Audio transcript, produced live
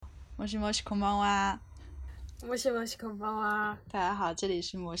もしもしこんばんは。もしもしこんばんは。大家好，这里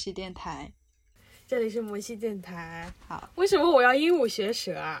是摩西电台。这里是摩西电台。好，为什么我要鹦鹉学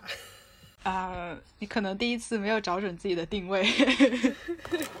舌啊？你可能第一次没有找准自己的定位。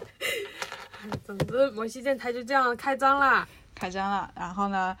总之，摩西电台就这样开张啦。开张了。然后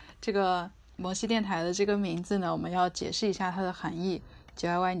呢，这个摩西电台的这个名字呢，我们要解释一下它的含义。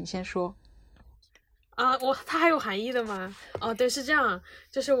JYY，你先说。它还有含义的吗？哦，对，是这样，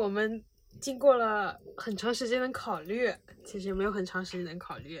就是我们经过了很长时间的考虑，其实也没有很长时间的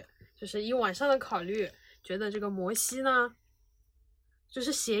考虑，就是一晚上的考虑，觉得这个摩西呢，就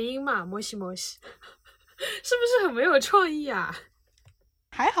是谐音嘛，摩西摩西，是不是很没有创意啊？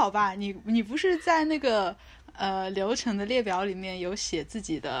还好吧，你不是在那个流程的列表里面有写自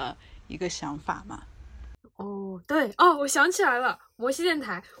己的一个想法吗？哦，对哦，我想起来了，摩西电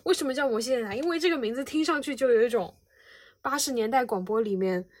台为什么叫摩西电台？因为这个名字听上去就有一种80年代广播里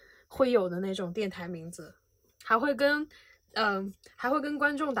面会有的那种电台名字，还会跟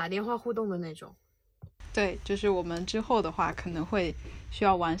观众打电话互动的那种。对，就是我们之后的话可能会需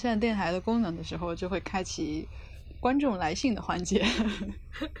要完善电台的功能的时候，就会开启观众来信的环节。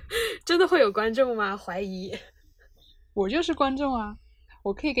真的会有观众吗？怀疑。我就是观众啊，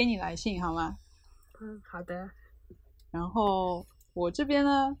我可以给你来信好吗？好的。然后我这边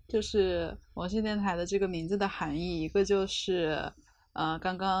呢，就是摩西电台的这个名字的含义，一个就是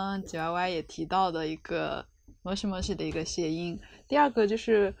刚刚 JYY 也提到的一个摩西摩西的一个谐音，第二个就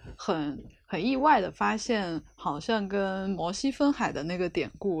是很意外的发现，好像跟摩西分海的那个典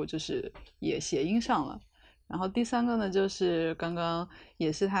故就是也谐音上了。然后第三个呢，就是刚刚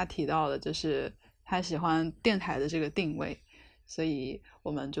也是他提到的，就是他喜欢电台的这个定位，所以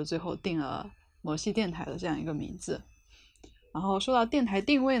我们就最后定了摩西电台的这样一个名字。然后说到电台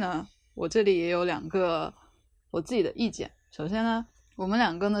定位呢，我这里也有2个我自己的意见。首先呢，我们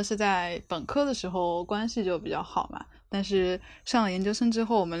2个呢是在本科的时候关系就比较好嘛，但是上了研究生之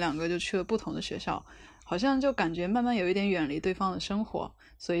后，我们2个就去了不同的学校，好像就感觉慢慢有一点远离对方的生活，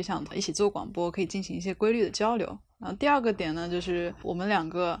所以想一起做广播，可以进行一些规律的交流。然后第二个点呢，就是我们2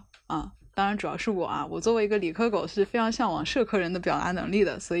个当然主要是我作为一个理科狗是非常向往社科人的表达能力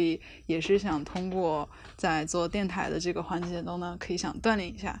的，所以也是想通过在做电台的这个环节中呢，可以想锻炼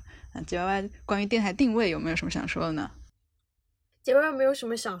一下。JYY 关于电台定位有没有什么想说的呢？JYY 没有什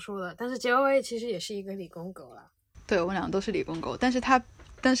么想说的，但是 JYY 其实也是一个理工狗了。对，我们2个都是理工狗，但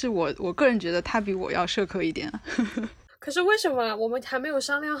是我个人觉得他比我要社科一点。可是为什么我们还没有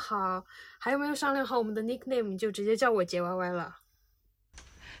商量好我们的 nickname， 你就直接叫我 JYY 了？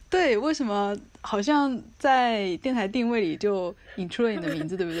对，为什么好像在电台定位里就引出了你的名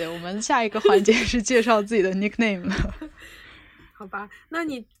字，对不对？我们下一个环节是介绍自己的 nickname 了。好吧，那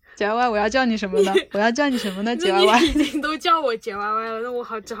你 JYY 我要叫你什么呢？我要叫你什么呢 JYY？ 你已经都叫我 JYY 了，那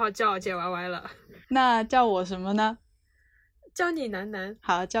我只好叫我 JYY 了。那叫我什么呢？叫你楠楠。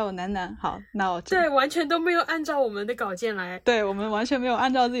好，叫我楠楠。好，那我对，完全都没有按照我们的稿件来。对，我们完全没有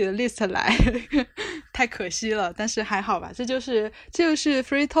按照自己的 list 来。太可惜了，但是还好吧，这就是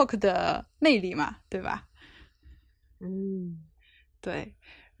free talk 的魅力嘛，对吧？对。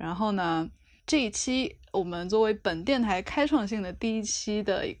然后呢，这一期我们作为本电台开创性的第1期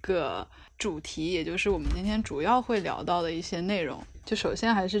的一个主题，也就是我们今天主要会聊到的一些内容，就首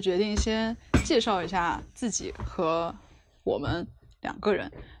先还是决定先介绍一下自己和我们2个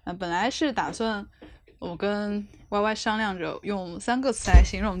人。本来是打算我跟 YY 商量着用3个词来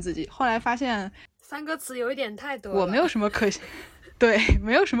形容自己，后来发现3个词有一点太多了，我没有什么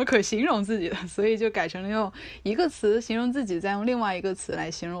没有什么可形容自己的，所以就改成了用1个词形容自己，再用另外1个词来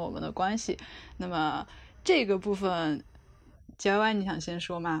形容我们的关系。那么这个部分 JYY 你想先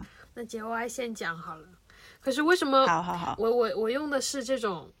说吗？那 JYY 先讲好了。可是为什么好我用的是这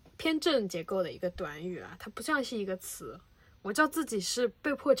种偏正结构的一个短语啊，它不像是一个词。我叫自己是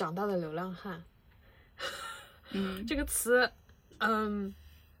被迫长大的流浪汉。这个词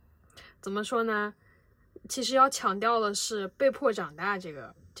怎么说呢，其实要强调的是被迫长大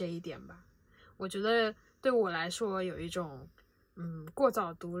这一点吧。我觉得对我来说有一种过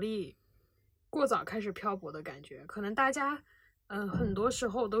早独立，过早开始漂泊的感觉。可能大家很多时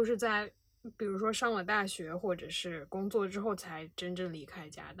候都是在比如说上了大学或者是工作之后才真正离开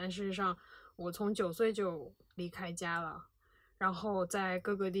家，但事实上我从9岁就离开家了，然后在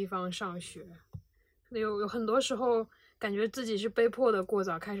各个地方上学，有很多时候感觉自己是被迫的过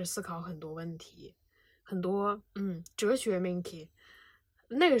早开始思考很多问题，很多哲学命题。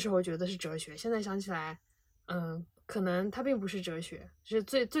那个时候觉得是哲学，现在想起来可能它并不是哲学，是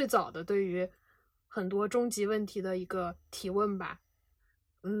最早的对于很多终极问题的一个提问吧。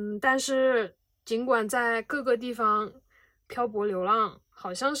但是尽管在各个地方漂泊流浪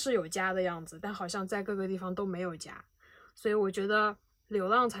好像是有家的样子，但好像在各个地方都没有家。所以我觉得流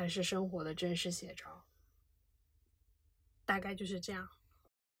浪才是生活的真实写照，大概就是这样。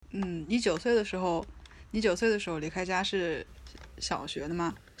你9岁的时候离开家是小学的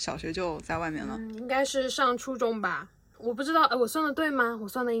吗？小学就在外面了？应该是上初中吧，我不知道，我算的对吗？我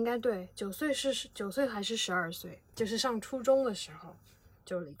算的应该对，9岁是9岁还是12岁？就是上初中的时候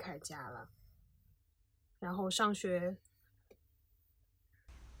就离开家了，然后上学，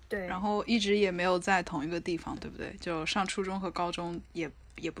对，然后一直也没有在同一个地方，对不对？就上初中和高中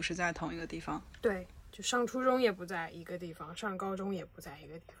也不是在同一个地方。对，就上初中也不在一个地方，上高中也不在一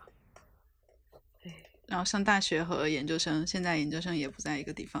个地方。然后上大学和研究生，现在研究生也不在一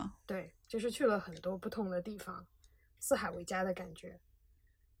个地方。对，就是去了很多不同的地方，四海为家的感觉。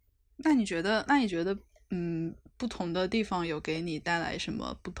那你觉得不同的地方有给你带来什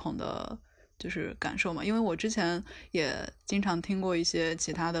么不同的就是感受吗？因为我之前也经常听过一些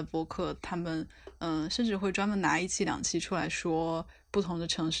其他的播客，他们甚至会专门拿1期2期出来说不同的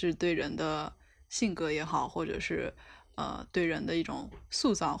城市对人的性格也好，或者是对人的一种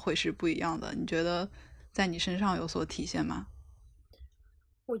塑造会是不一样的。你觉得在你身上有所体现吗？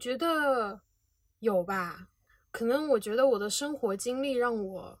我觉得有吧，可能我觉得我的生活经历让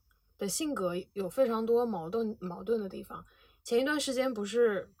我的性格有非常多矛盾的地方。前一段时间不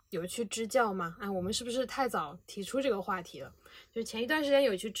是有去支教吗？我们是不是太早提出这个话题了？就是前一段时间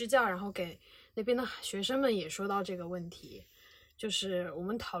有去支教，然后给那边的学生们也说到这个问题，就是我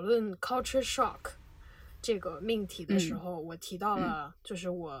们讨论 culture shock 这个命题的时候，我提到了就是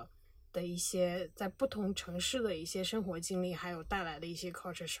我的一些在不同城市的一些生活经历，还有带来的一些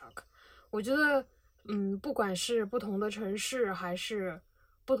culture shock。我觉得不管是不同的城市还是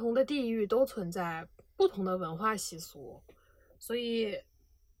不同的地域，都存在不同的文化习俗，所以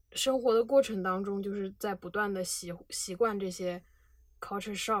生活的过程当中就是在不断的习惯这些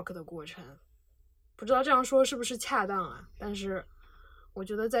culture shock 的过程。不知道这样说是不是恰当啊，但是我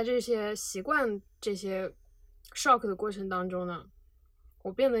觉得在这些习惯这些 shock 的过程当中呢，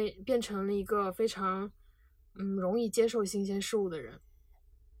我变成了一个非常容易接受新鲜事物的人。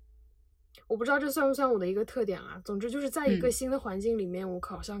我不知道这算不算我的一个特点啊。总之就是在一个新的环境里面，我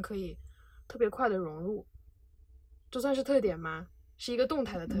好像可以特别快的融入。这算是特点吗？是一个动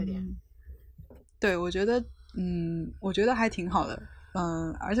态的特点。对，我觉得还挺好的。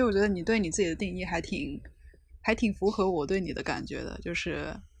而且我觉得你对你自己的定义还挺符合我对你的感觉的，就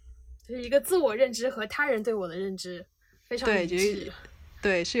是一个自我认知和他人对我的认知非常一致。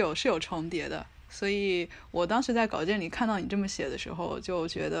对，是有重叠的。所以我当时在稿件里看到你这么写的时候，就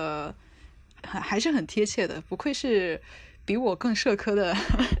觉得还是很贴切的，不愧是比我更社科的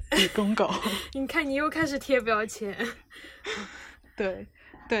理工狗。你看你又开始贴标签。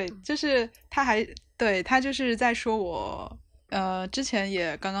对，就是他就是在说我之前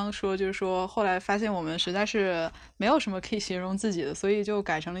也刚刚说，就是说后来发现我们实在是没有什么可以形容自己的，所以就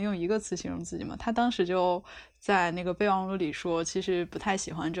改成了用一个词形容自己嘛。他当时就在那个备忘录里说，其实不太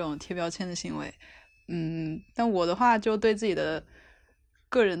喜欢这种贴标签的行为。但我的话就对自己的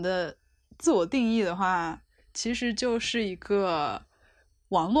个人的自我定义的话，其实就是一个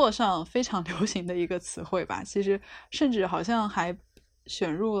网络上非常流行的一个词汇吧。其实甚至好像还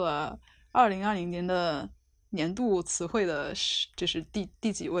选入了2020年的年度词汇的就是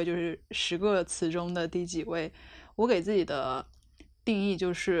第几位，就是10个词中的第几位。我给自己的定义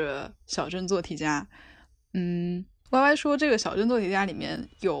就是小镇做题家。Y 说这个小镇做题家里面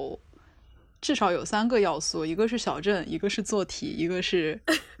至少有3个要素，一个是小镇，一个是做题，一个是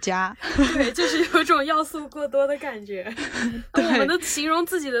家。对，就是有种要素过多的感觉。我们的形容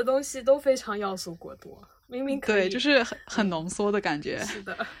自己的东西都非常要素过多，明明可以。对，就是很浓缩的感觉。是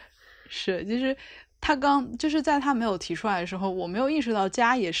的，是，就是他就是在他没有提出来的时候，我没有意识到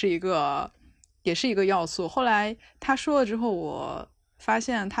家也是一个要素。后来他说了之后，我发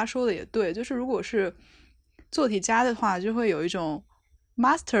现他说的也对，就是如果是做题家的话，就会有一种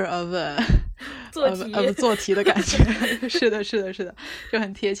master of 做题的感觉。是的，就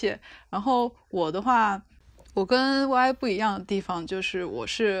很贴切。然后我的话，我跟 Y 不一样的地方就是我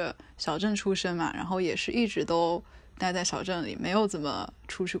是小镇出身嘛，然后也是一直都待在小镇里，没有怎么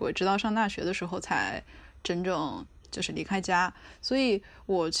出去过，直到上大学的时候才真正就是离开家。所以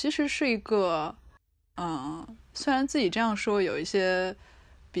我其实是一个虽然自己这样说有一些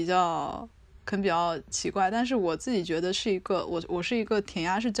可能比较奇怪，但是我自己觉得是一个我是一个填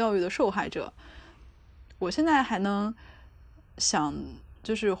鸭式教育的受害者。我现在还能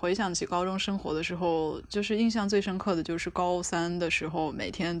就是回想起高中生活的时候，就是印象最深刻的就是高3的时候，每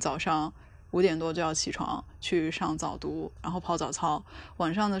天早上5点多就要起床去上早读，然后跑早操，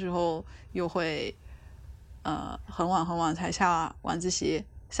晚上的时候又会很晚才下晚自习。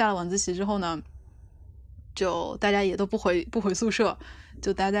下了晚自习之后呢，就大家也都不回宿舍，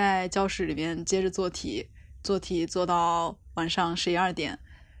就待在教室里面接着做题做到晚上11、12点，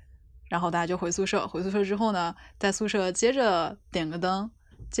然后大家就回宿舍。回宿舍之后呢，在宿舍接着点个灯，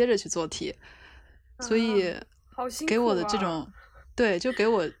接着去做题。所以给我的这种对，就给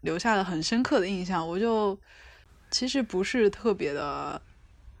我留下了很深刻的印象。我就其实不是特别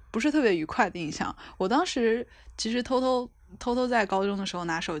愉快的印象。我当时其实偷偷在高中的时候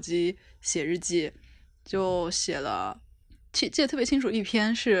拿手机写日记，就写了，记得特别清楚，一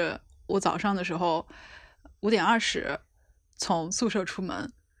篇是我早上的时候5点20从宿舍出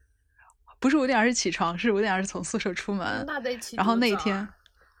门，不是5点20起床，是5点20从宿舍出门。那得起多早啊。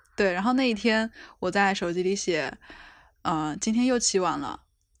然后那一天我在手机里写，今天又起晚了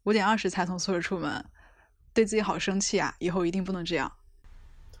，5点20才从宿舍出门，对自己好生气啊，以后一定不能这样。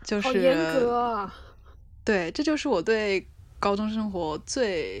就是好严格啊。对，这就是我对高中生活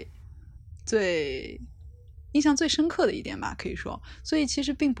最印象最深刻的一点吧，可以说。所以其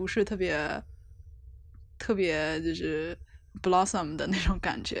实并不是特别就是 blossom 的那种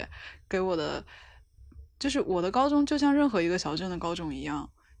感觉，给我的就是我的高中就像任何一个小镇的高中一样，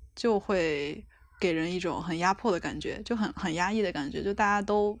就会给人一种很压迫的感觉，就很压抑的感觉，就大家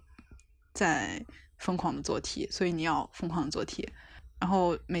都在疯狂的做题，所以你要疯狂的做题。然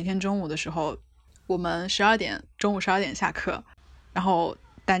后每天中午的时候，我们中午12点下课，然后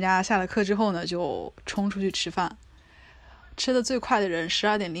大家下了课之后呢，就冲出去吃饭。吃的最快的人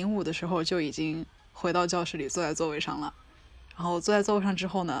12点05的时候就已经回到教室里，坐在座位上了。然后坐在座位上之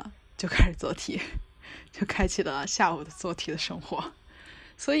后呢，就开始做题，就开启了下午的做题的生活。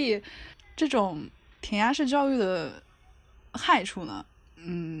所以这种填鸭式教育的害处呢，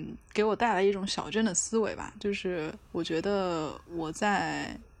给我带来一种小镇的思维吧。就是我觉得我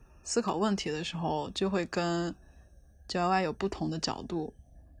在思考问题的时候，就会跟 JY 有不同的角度。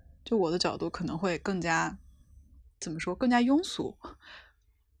就我的角度可能会更加怎么说，更加庸俗，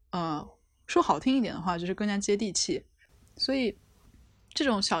说好听一点的话就是更加接地气。所以这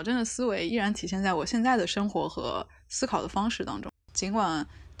种小镇的思维依然体现在我现在的生活和思考的方式当中。尽管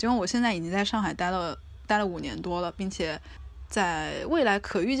我现在已经在上海待了5年多了，并且在未来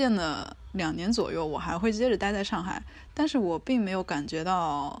可预见的2年左右我还会接着待在上海，但是我并没有感觉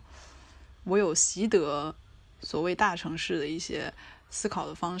到我有习得所谓大城市的一些思考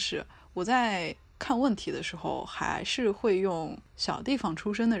的方式。我在看问题的时候还是会用小地方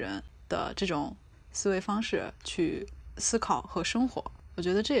出身的人的这种思维方式去思考和生活。我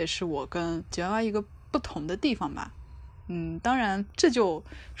觉得这也是我跟 JY 一个不同的地方吧。当然这就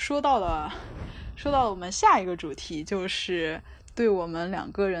说到了我们下一个主题，就是对我们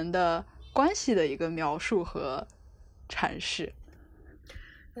两个人的关系的一个描述和阐释。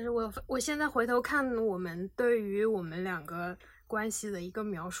但是我现在回头看，我们对于我们两个关系的一个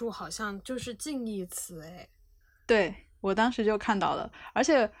描述好像就是近义词。对，我当时就看到了，而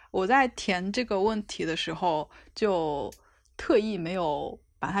且我在填这个问题的时候就特意没有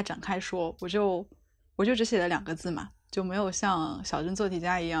把它展开说，我就只写了2个字嘛，就没有像小镇做题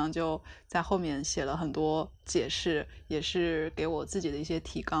家一样就在后面写了很多解释，也是给我自己的一些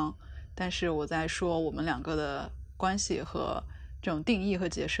提纲。但是我在说我们两个的关系和这种定义和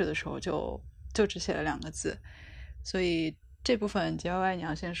解释的时候就只写了2个字。所以这部分 JY 你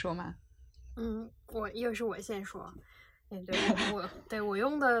要先说吗？我先说。对，我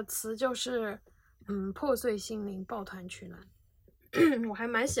用的词就是破碎心灵，抱团取暖。我还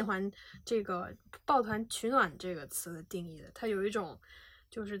蛮喜欢这个抱团取暖这个词的定义的，它有一种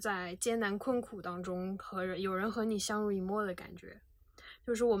就是在艰难困苦当中有人和你相濡以沫的感觉。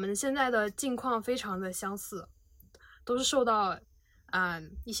就是我们现在的境况非常的相似，都是受到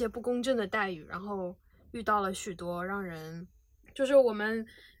一些不公正的待遇，然后遇到了许多让人，就是我们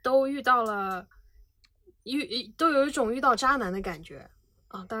都遇到了都有一种遇到渣男的感觉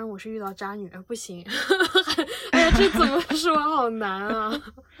啊。当然我是遇到渣女，不行。哎呀，这怎么说好难啊。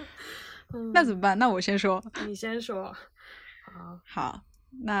那怎么办？那我先说。你先说。好，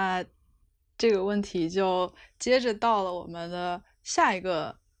那这个问题就接着到了我们的下一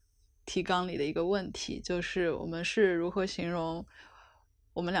个提纲里的一个问题，就是我们是如何形容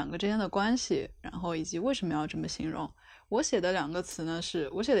我们两个之间的关系，然后以及为什么要这么形容。我写的2个字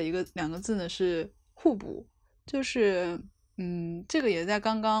呢是互补。就是这个也在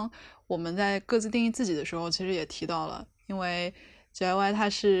刚刚我们在各自定义自己的时候其实也提到了。因为 JY 它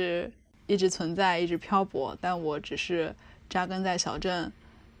是一直存在一直漂泊，但我只是扎根在小镇，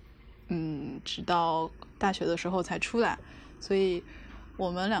直到大学的时候才出来。所以我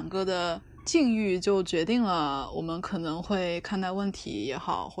们两个的境遇就决定了我们可能会看待问题也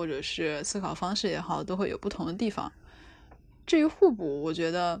好，或者是思考方式也好，都会有不同的地方。至于互补，我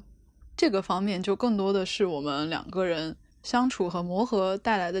觉得这个方面就更多的是我们两个人相处和磨合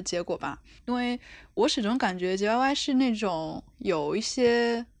带来的结果吧。因为我始终感觉 JYY 是那种有一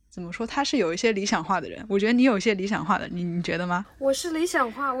些怎么说，他是有一些理想化的人。我觉得你有一些理想化的，你觉得吗？我是理想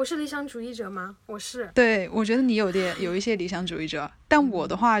化，我是理想主义者吗？我是。对，我觉得你有一些理想主义者，但我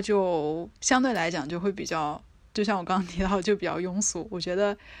的话就相对来讲就会比较，就像我刚刚提到，就比较庸俗。我觉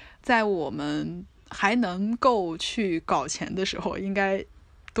得在我们还能够去搞钱的时候，应该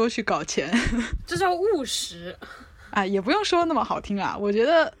多去搞钱。这叫务实啊，也不用说那么好听啊，我觉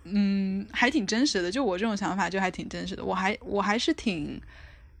得还挺真实的。就我这种想法就还挺真实的，我还是挺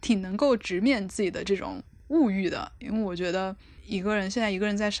能够直面自己的这种物欲的。因为我觉得现在一个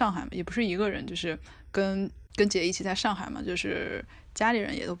人在上海嘛，也不是一个人，就是跟姐一起在上海嘛，就是家里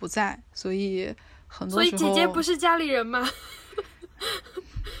人也都不在，所以很多时候，所以姐姐不是家里人吗？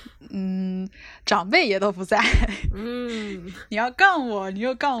长辈也都不在。你要杠我，你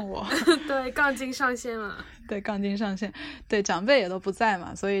又杠我。对，杠精上线了。对，杠精上线。对，长辈也都不在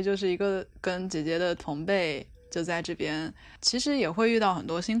嘛，所以就是一个跟姐姐的同辈就在这边，其实也会遇到很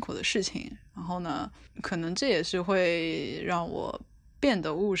多辛苦的事情。然后呢，可能这也是会让我变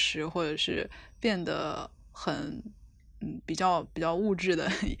得务实，或者是变得很比较物质的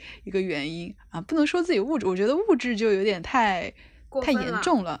一个原因啊。不能说自己物质，我觉得物质就有点太严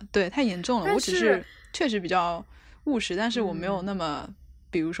重了。对，太严重了。我只是确实比较务实，但是我没有那么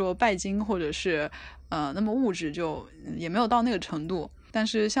比如说拜金或者是那么物质，就也没有到那个程度。但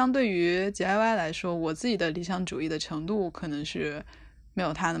是相对于 DIY 来说，我自己的理想主义的程度可能是没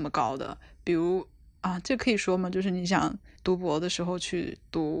有他那么高的。比如啊，这可以说吗？就是你想读博的时候去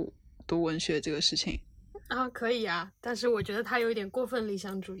读文学这个事情啊，可以啊，但是我觉得他有一点过分理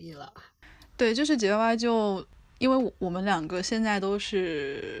想主义了。对，就是 DIY 就因为我们两个现在都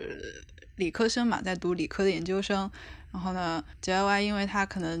是理科生嘛，在读理科的研究生。然后呢 DIY 因为他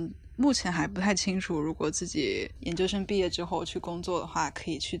可能目前还不太清楚，如果自己研究生毕业之后去工作的话可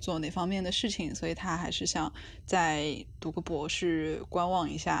以去做哪方面的事情，所以他还是想再读个博士观望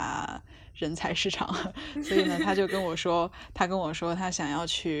一下人才市场。所以呢他跟我说他想要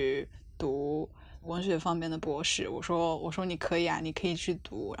去读文学方面的博士。我说你可以啊，你可以去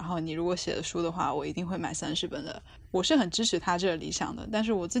读，然后你如果写的书的话我一定会买30本的。我是很支持他这个理想的，但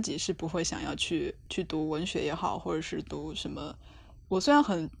是我自己是不会想要去读文学也好，或者是读什么。我虽然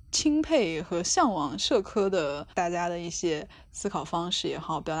很钦佩和向往社科的大家的一些思考方式也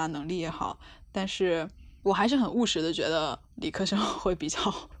好，表达能力也好，但是我还是很务实的，觉得理科生会比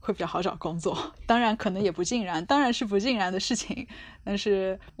较好找工作。当然可能也不尽然，当然是不尽然的事情，但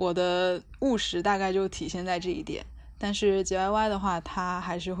是我的务实大概就体现在这一点。但是 DIY 的话，他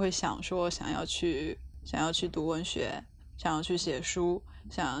还是会想要去读文学，想要去写书，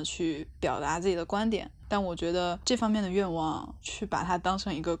想要去表达自己的观点。但我觉得这方面的愿望去把它当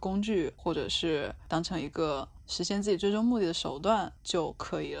成一个工具，或者是当成一个实现自己最终目的的手段就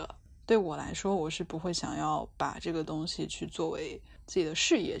可以了。对我来说，我是不会想要把这个东西去作为自己的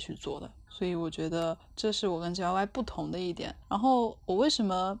事业去做的。所以我觉得这是我跟 JYY 不同的一点。然后我为什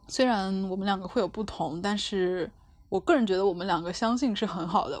么虽然我们两个会有不同，但是我个人觉得我们两个相性是很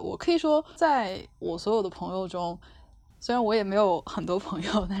好的。我可以说在我所有的朋友中，虽然我也没有很多朋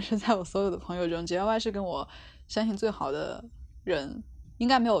友，但是在我所有的朋友中 JYY 是跟我相性最好的人，应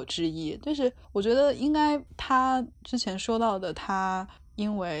该没有之一。就是我觉得应该他之前说到的，他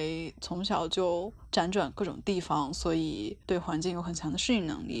因为从小就辗转各种地方，所以对环境有很强的适应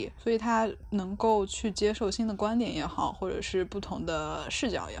能力，所以他能够去接受新的观点也好，或者是不同的视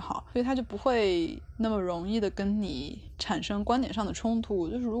角也好，所以他就不会那么容易的跟你产生观点上的冲突。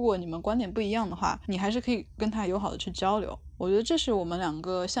就是如果你们观点不一样的话，你还是可以跟他友好的去交流。我觉得这是我们两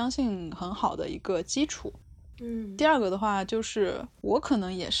个相信很好的一个基础。第二个的话就是我可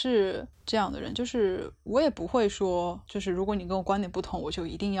能也是这样的人，就是我也不会说就是如果你跟我观点不同我就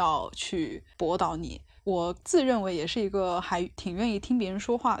一定要去驳倒你。我自认为也是一个还挺愿意听别人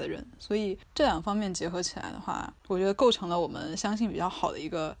说话的人，所以这两方面结合起来的话，我觉得构成了我们相信比较好的一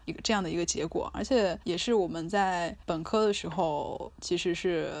个这样的一个结果。而且也是我们在本科的时候其实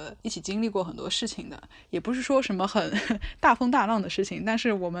是一起经历过很多事情的，也不是说什么很大风大浪的事情，但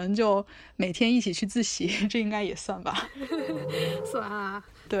是我们就每天一起去自习，这应该也算吧。算啊。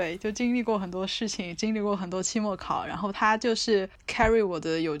对，就经历过很多事情，经历过很多期末考，然后他就是 carry 我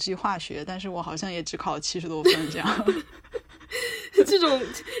的有机化学，但是我好像也只考了70多分这样。这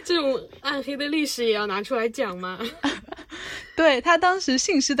种暗黑的历史也要拿出来讲吗？对，他当时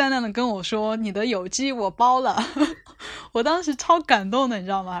信誓旦旦的跟我说你的有机我包了。我当时超感动的，你知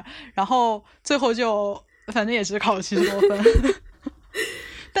道吗？然后最后就反正也只考了70多分，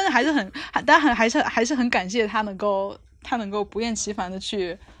但是还是很感谢他能够不厌其烦的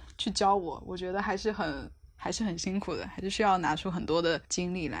去教我。我觉得还是很辛苦的，还是需要拿出很多的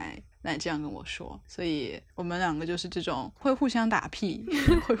精力来这样跟我说。所以我们两个就是这种会互相打屁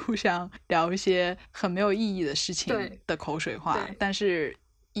会互相聊一些很没有意义的事情的口水话，但是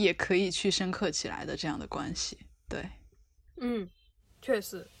也可以去深刻起来的这样的关系。对，确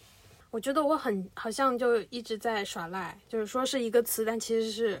实，我觉得我好像就一直在耍赖，就是说是一个词，但其实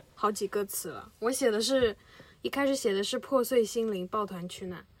是好几个词了。我一开始写的是破碎心灵抱团取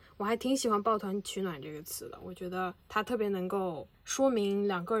暖，我还挺喜欢抱团取暖这个词的，我觉得它特别能够说明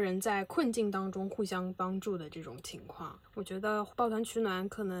两个人在困境当中互相帮助的这种情况。我觉得抱团取暖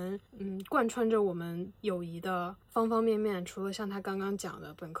可能贯穿着我们友谊的方方面面，除了像他刚刚讲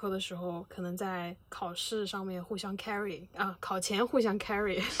的本科的时候可能在考试上面互相 carry 啊，考前互相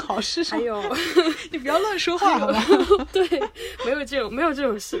carry， 考试上还有你不要乱说话好吧对，没有这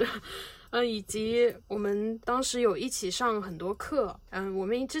种事。以及我们当时有一起上很多课，我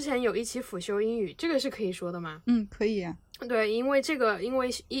们之前有一起辅修英语，这个是可以说的吗？可以啊。对，因为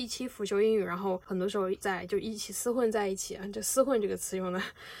一起辅修英语，然后很多时候就一起厮混在一起啊，这厮混这个词用的，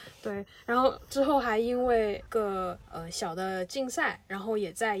对，然后之后还因为个小的竞赛，然后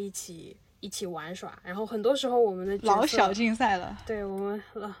也在一起玩耍，然后很多时候我们的角色老小竞赛了，对，我们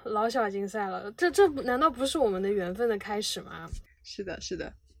老小竞赛了，这难道不是我们的缘分的开始吗？是的，是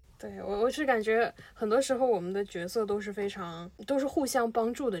的。对，我是感觉很多时候我们的角色都是互相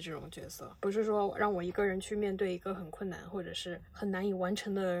帮助的这种角色，不是说让我一个人去面对一个很困难或者是很难以完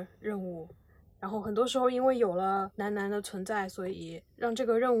成的任务，然后很多时候因为有了男的存在，所以让这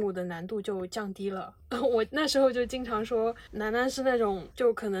个任务的难度就降低了。我那时候就经常说男是那种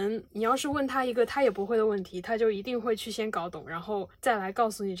就可能你要是问他一个他也不会的问题，他就一定会去先搞懂然后再来告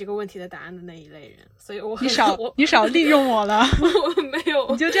诉你这个问题的答案的那一类人。所以你少利用我了我没有，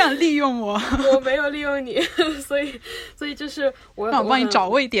你就这样利用我我没有利用你所以就是让我帮你找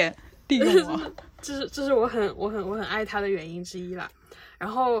位点利用我这是我很爱他的原因之一啦。然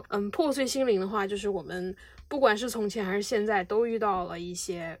后破碎心灵的话，就是我们不管是从前还是现在都遇到了一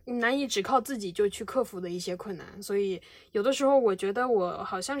些难以只靠自己就去克服的一些困难，所以有的时候我觉得我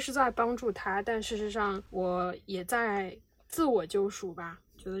好像是在帮助他，但事实上我也在自我救赎吧，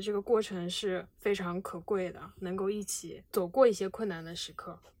觉得这个过程是非常可贵的，能够一起走过一些困难的时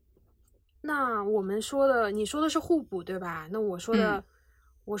刻。那我们你说的是互补对吧？那我说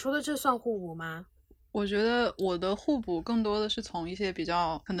的这算互补吗？我觉得我的互补更多的是从一些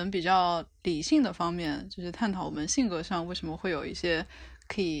可能比较理性的方面，就是探讨我们性格上为什么会有一些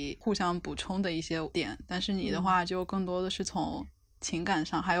可以互相补充的一些点，但是你的话就更多的是从情感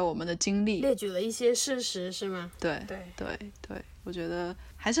上还有我们的经历列举了一些事实是吗？对，我觉得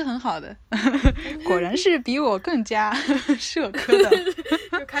还是很好的果然是比我更加社科的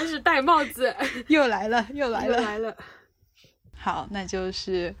又开始戴帽子又来了好，那就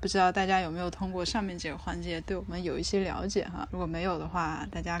是不知道大家有没有通过上面这个环节对我们有一些了解哈？如果没有的话，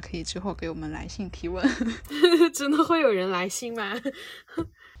大家可以之后给我们来信提问真的会有人来信吗？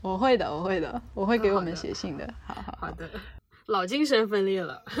我会的，我会给我们写信的。好的，老精神分裂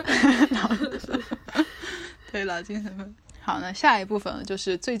了对，老精神分裂。好，那下一部分就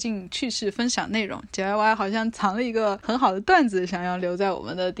是最近趣事分享内容。DIY 好像藏了一个很好的段子，想要留在我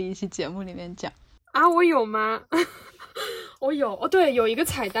们的第一期节目里面讲啊。我有吗？我有哦，对，有一个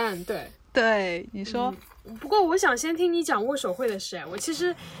彩蛋，对，你说。不过我想先听你讲握手会的事，我其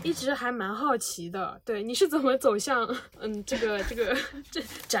实一直还蛮好奇的，对，你是怎么走向这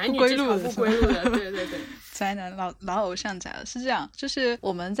宅女这条不归路的？对，宅男老偶像宅了。是这样，就是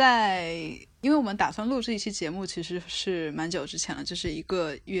因为我们打算录这一期节目其实是蛮久之前了，就是1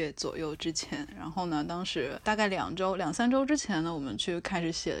个月左右之前，然后呢当时大概2-3周之前呢，我们去开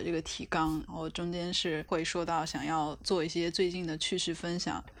始写了这个提纲，然后中间是会说到想要做一些最近的趣事分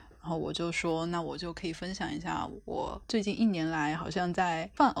享，然后我就说那我就可以分享一下我最近1年来好像在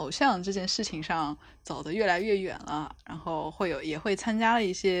放偶像这件事情上走得越来越远了，然后也会参加了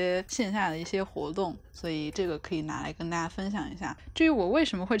一些线下的一些活动，所以这个可以拿来跟大家分享一下。至于我为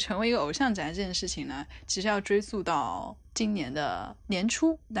什么会成为一个偶像宅这件事情呢，其实要追溯到今年的年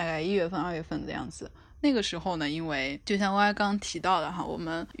初，大概1月份2月份的样子。那个时候呢，因为就像歪刚提到的哈，我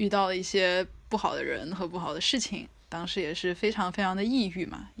们遇到了一些不好的人和不好的事情，当时也是非常非常的抑郁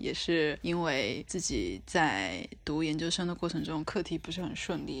嘛，也是因为自己在读研究生的过程中课题不是很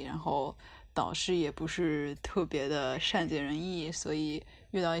顺利，然后导师也不是特别的善解人意，所以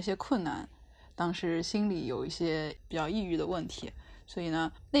遇到一些困难，当时心里有一些比较抑郁的问题，所以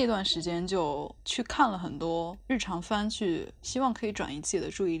呢那段时间就去看了很多日常番，去希望可以转移自己的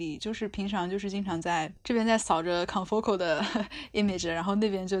注意力，就是平常就是经常在这边在扫着 confocal 的 image， 然后那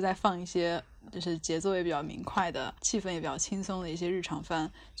边就在放一些就是节奏也比较明快的，气氛也比较轻松的一些日常番，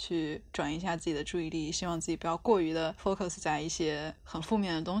去转移一下自己的注意力，希望自己不要过于的 focus 在一些很负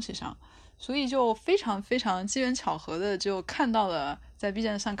面的东西上。所以就非常非常机缘巧合的就看到了，在 B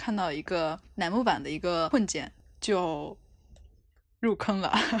站上看到一个楠木版的一个混剪，就入坑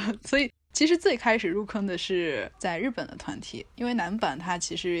了所以其实最开始入坑的是在日本的团体，因为楠木版它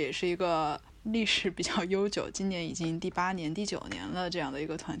其实也是一个历史比较悠久，今年已经第8年第9年了这样的一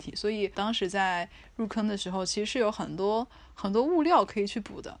个团体，所以当时在入坑的时候其实是有很多很多物料可以去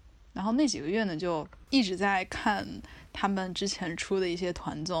补的。然后那几个月呢就一直在看他们之前出的一些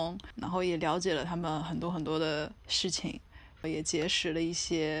团综，然后也了解了他们很多很多的事情，也结识了一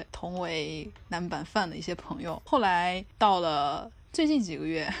些同为男版饭的一些朋友。后来到了最近几个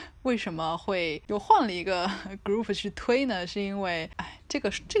月，为什么会又换了一个 group 去推呢？是因为这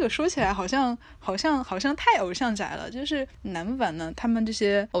个说起来好像太偶像宅了。就是男版呢，他们这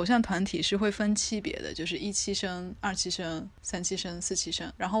些偶像团体是会分期别的，就是1期生、2期生、3期生、4期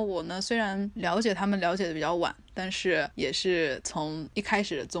生。然后我呢，虽然了解他们了解的比较晚，但是也是从一开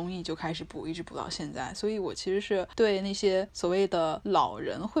始的综艺就开始补，一直补到现在，所以我其实是对那些所谓的老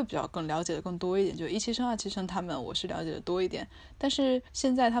人会比较更了解的更多一点，就1期生、2期生他们我是了解的多一点。但是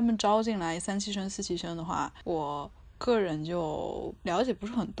现在他们招进来3期生、4期生的话，我个人就了解不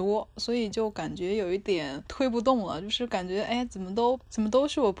是很多，所以就感觉有一点推不动了，就是感觉怎么都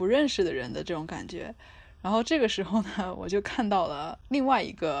是我不认识的人的这种感觉。然后这个时候呢，我就看到了另外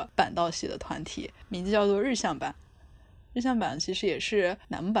一个板道系的团体，名字叫做日向坂。日向坂其实也是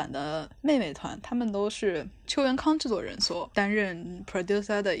男版的妹妹团，他们都是邱元康制作人所担任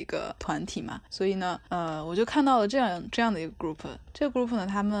producer 的一个团体嘛，所以呢我就看到了这样的一个 group。 这个 group 呢，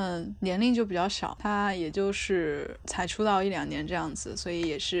他们年龄就比较小，他也就是才出道1-2年这样子，所以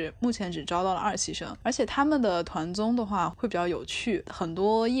也是目前只招到了2期生。而且他们的团综的话会比较有趣，很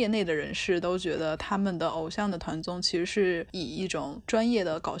多业内的人士都觉得他们的偶像的团综其实是以一种专业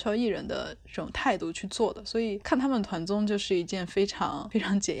的搞笑艺人的这种态度去做的，所以看他们团综就是一件非常非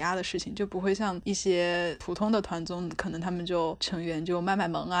常解压的事情，就不会像一些普通的团综可能他们就成员就卖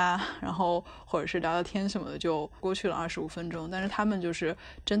萌啊，然后或者是聊聊天什么的就过去了25分钟，但是他们就是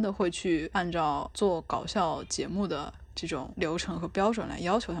真的会去按照做搞笑节目的这种流程和标准来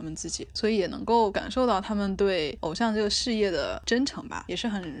要求他们自己，所以也能够感受到他们对偶像这个事业的真诚吧，也是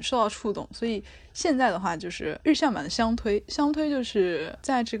很受到触动。所以现在的话就是日向版的相推就是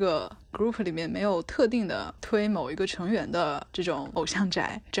在这个 group 里面没有特定的推某一个成员的这种偶像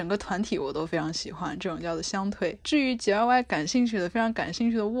宅，整个团体我都非常喜欢，这种叫做相推。至于 GLY 非常感兴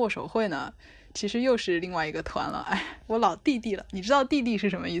趣的握手会呢，其实又是另外一个团了。我老弟弟了，你知道弟弟是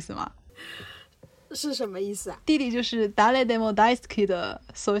什么意思吗？是什么意思啊？弟弟就是誰でも大好き的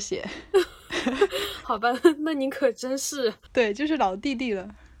缩写好吧，那你可真是对，就是老弟弟了。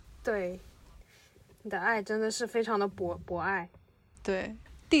对，你的爱真的是非常的博爱。对，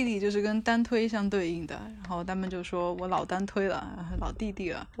弟弟就是跟单推相对应的，然后他们就说我老单推了，老弟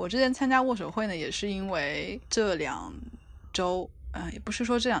弟了。我之前参加握手会呢，也是因为这2周也不是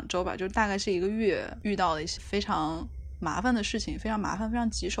说这2周吧，就大概是1个月遇到了一些非常麻烦的事情，非常麻烦非常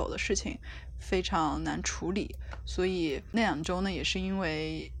棘手的事情，非常难处理，所以那2周呢也是因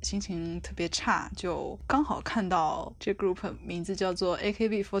为心情特别差，就刚好看到这 group 名字叫做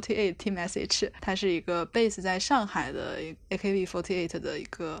AKB48 Team SH， 它是一个 base 在上海的 AKB48 的一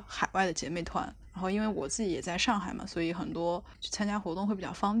个海外的姐妹团，然后因为我自己也在上海嘛，所以很多去参加活动会比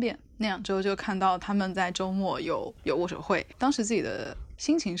较方便。那2周就看到他们在周末有握手会，当时自己的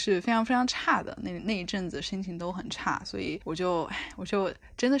心情是非常非常差的，那一阵子心情都很差，所以我就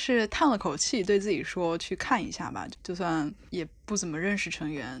真的是叹了口气，对自己说去看一下吧，就算也不怎么认识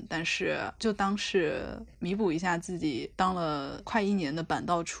成员，但是就当是弥补一下自己当了快1年的板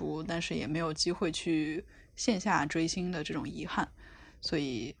道厨，但是也没有机会去线下追星的这种遗憾，所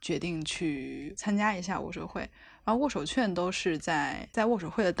以决定去参加一下握手会。然后握手券都是在握手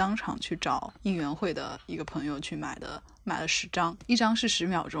会的当场去找应援会的一个朋友去买了10张，一张是10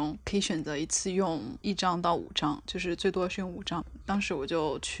秒钟，可以选择一次用1张到5张，就是最多是用5张。当时我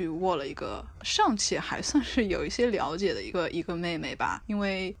就去握了一个尚且还算是有一些了解的一个妹妹吧，因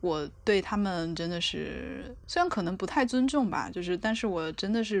为我对他们真的是虽然可能不太尊重吧，但是我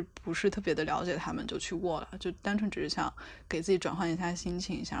真的是不是特别的了解他们，就去握了，就单纯只是想给自己转换一下心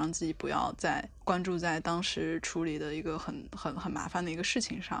情，想让自己不要再关注在当时处理的一个很麻烦的一个事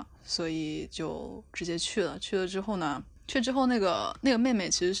情上，所以就直接去了之后呢，去之后那个妹妹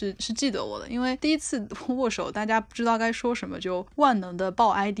其实是记得我的，因为第一次握手大家不知道该说什么，就万能的报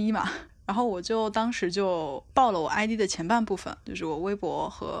ID 嘛，然后我就当时就报了我 ID 的前半部分，就是我微博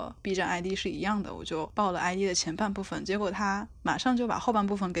和 B 站 ID 是一样的，我就报了 ID 的前半部分，结果他马上就把后半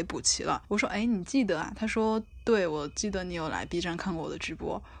部分给补齐了。我说哎，你记得啊？他说对，我记得你有来 B 站看过我的直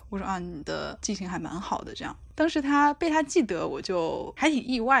播。我说啊，你的记性还蛮好的。这样当时被他记得，我就还挺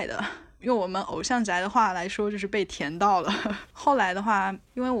意外的，用我们偶像宅的话来说就是被甜到了。后来的话，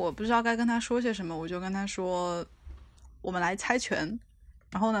因为我不知道该跟他说些什么，我就跟他说我们来猜拳。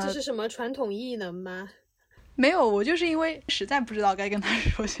然后呢，这是什么传统异能吗？没有，我就是因为实在不知道该跟他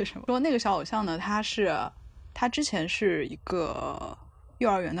说些什么。说那个小偶像呢，他之前是一个幼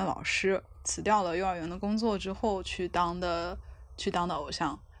儿园的老师，辞掉了幼儿园的工作之后去当的偶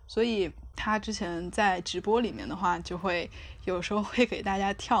像，所以他之前在直播里面的话，就会有时候会给大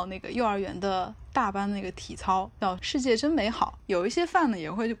家跳那个幼儿园的大班的那个体操，叫世界真美好。有一些饭呢也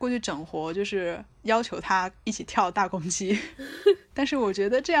会过去整活，就是要求他一起跳大公鸡。但是我觉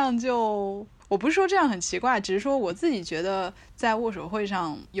得这样我不是说这样很奇怪，只是说我自己觉得在握手会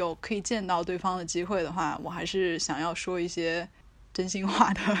上有可以见到对方的机会的话，我还是想要说一些真心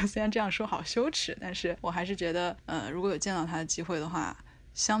话的。虽然这样说好羞耻，但是我还是觉得如果有见到他的机会的话，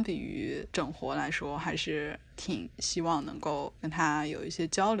相比于整活来说，还是挺希望能够跟他有一些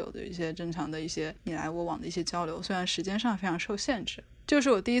交流的，一些正常的一些你来我往的一些交流，虽然时间上非常受限制。就是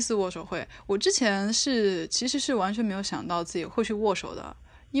我第一次握手会，我之前其实是完全没有想到自己会去握手的，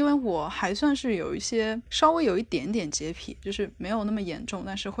因为我还算是稍微有一点点洁癖，就是没有那么严重，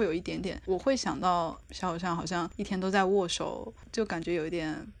但是会有一点点，我会想到小偶像好像一天都在握手，就感觉有一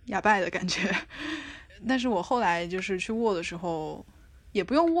点哑巴的感觉。但是我后来就是去握的时候也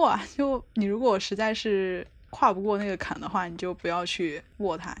不用握啊，就你如果实在是跨不过那个坎的话，你就不要去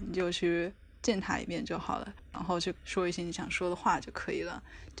握它，你就去见他一面就好了，然后就说一些你想说的话就可以了。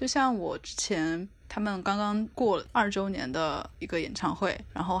就像我之前他们刚刚过了2周年的一个演唱会，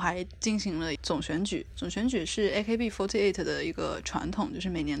然后还进行了总选举是 AKB48 的一个传统，就是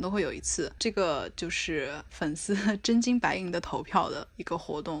每年都会有一次，这个就是粉丝真金白银的投票的一个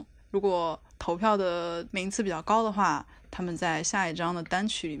活动。如果投票的名次比较高的话，他们在下一张的单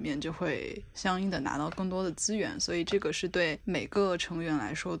曲里面就会相应的拿到更多的资源，所以这个是对每个成员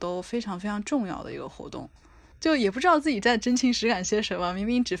来说都非常非常重要的一个活动。就也不知道自己在真情实感些什么，明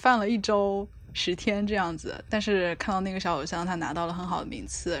明只犯了1周10天这样子，但是看到那个小偶像他拿到了很好的名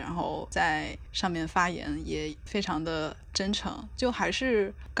次，然后在上面发言也非常的真诚，就还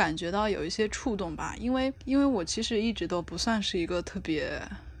是感觉到有一些触动吧。因为我其实一直都不算是一个特别，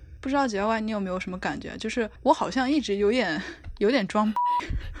不知道911你有没有什么感觉，就是我好像一直有点装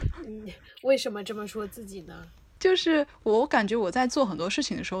为什么这么说自己呢？就是我感觉我在做很多事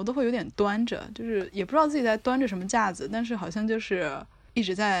情的时候都会有点端着，就是也不知道自己在端着什么架子，但是好像就是一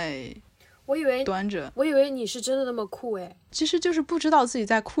直在端着。我以为你是真的那么酷诶。其实就是不知道自己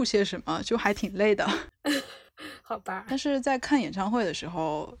在酷些什么，就还挺累的。好吧。但是在看演唱会的时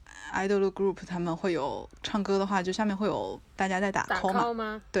候 idol group 他们会有唱歌的话，就下面会有大家在打 call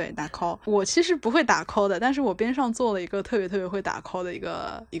吗？对，打 call。我其实不会打 call 的，但是我边上坐了一个特别特别会打 call 的一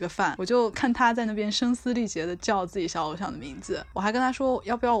个饭，我就看他在那边声嘶力竭的叫自己小偶像的名字。我还跟他说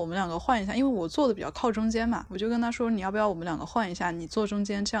要不要我们两个换一下，因为我坐的比较靠中间嘛，我就跟他说你要不要我们两个换一下，你坐中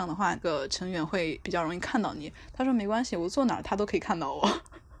间，这样的话个成员会比较容易看到你。他说没关系，我坐哪儿他都可以看到我。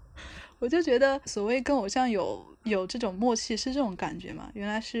我就觉得所谓跟偶像有这种默契是这种感觉嘛，原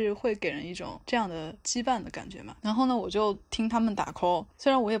来是会给人一种这样的羁绊的感觉嘛。然后呢，我就听他们打 call，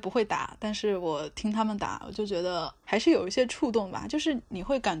 虽然我也不会打，但是我听他们打，我就觉得还是有一些触动吧。就是你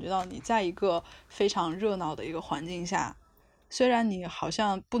会感觉到你在一个非常热闹的一个环境下，虽然你好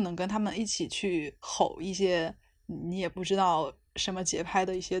像不能跟他们一起去吼一些你也不知道什么节拍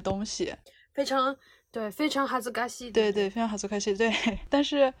的一些东西，非常哈兹卡西，对，非常哈兹卡西，对。但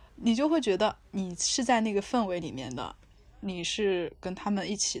是你就会觉得你是在那个氛围里面的，你是跟他们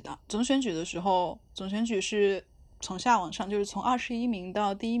一起的。总选举的时候，总选举是从下往上，就是从21名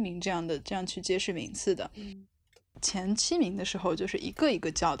到第1名这样去揭示名次的。前7名的时候就是一个一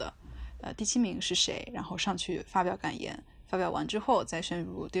个叫的，第7名是谁，然后上去发表感言，发表完之后再宣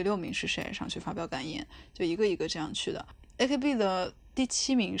布第6名是谁，上去发表感言，就一个一个这样去的。AKB 的第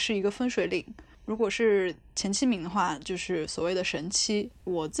7名是一个分水岭。如果是前7名的话，就是所谓的神期。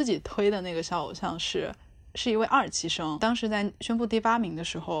我自己推的那个小偶像是一位2期生，当时在宣布第8名的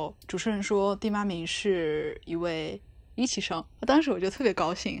时候，主持人说第8名是一位1期生，当时我就特别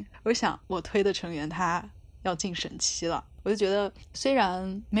高兴，我想我推的成员他要进神期了，我就觉得虽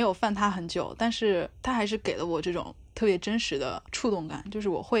然没有犯他很久，但是他还是给了我这种特别真实的触动感，就是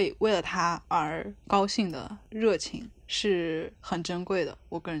我会为了他而高兴的热情是很珍贵的。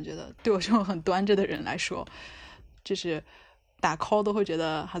我个人觉得对我这种很端着的人来说，就是打 call 都会觉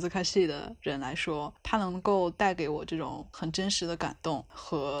得哈兹卡西的人来说，他能够带给我这种很真实的感动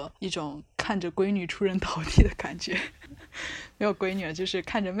和一种看着闺女出人头地的感觉。没有闺女，就是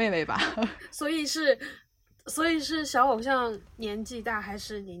看着妹妹吧。所以是小偶像年纪大还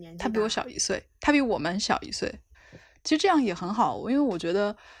是你年纪大？他比我小1岁，他比我们小1岁。其实这样也很好，因为我觉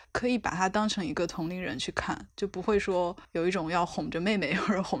得可以把他当成一个同龄人去看，就不会说有一种要哄着妹妹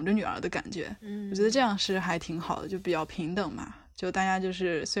或者哄着女儿的感觉。我觉得这样是还挺好的，就比较平等嘛。就大家就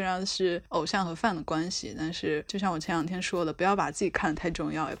是虽然是偶像和饭的关系，但是就像我前2天说的，不要把自己看得太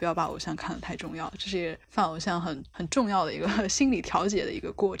重要，也不要把偶像看得太重要，这是饭偶像很重要的一个心理调节的一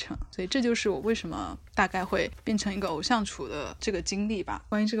个过程。所以这就是我为什么大概会变成一个偶像厨的这个经历吧。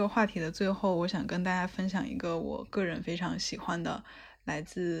关于这个话题的最后，我想跟大家分享一个我个人非常喜欢的，来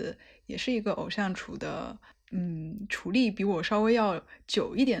自也是一个偶像厨的厨艺比我稍微要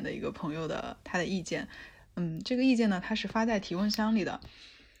久一点的一个朋友的他的意见。这个意见呢，他是发在提问箱里的。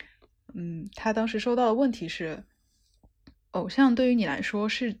他当时收到的问题是，偶像对于你来说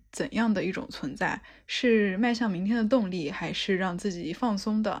是怎样的一种存在？是迈向明天的动力，还是让自己放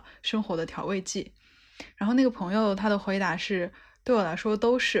松的生活的调味剂？然后那个朋友他的回答是，对我来说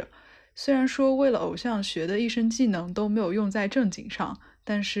都是。虽然说为了偶像学的一身技能都没有用在正经上，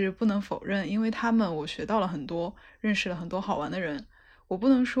但是不能否认，因为他们我学到了很多，认识了很多好玩的人。我不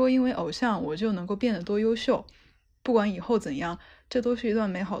能说因为偶像我就能够变得多优秀，不管以后怎样，这都是一段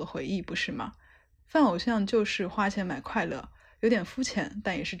美好的回忆，不是吗？饭偶像就是花钱买快乐，有点肤浅，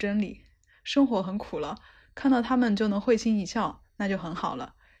但也是真理。生活很苦了，看到他们就能会心一笑，那就很好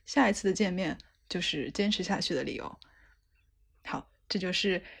了。下一次的见面就是坚持下去的理由。好，这就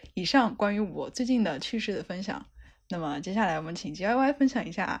是以上关于我最近的趣事的分享。那么接下来我们请 GYY 分享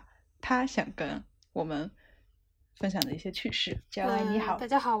一下他想跟我们分享的一些趣事。GYY 你好。大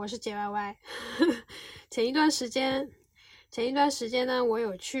家好，我是 GYY。 前一段时间呢，我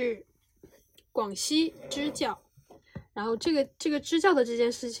有去广西支教，然后这个支教的这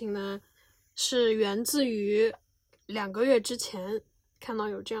件事情呢，是源自于2个月之前看到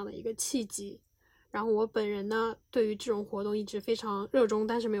有这样的一个契机。然后我本人呢，对于这种活动一直非常热衷，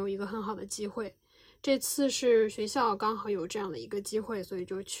但是没有一个很好的机会。这次是学校刚好有这样的一个机会，所以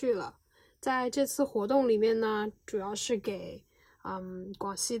就去了。在这次活动里面呢，主要是给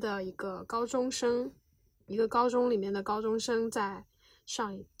广西的一个高中生，一个高中里面的高中生在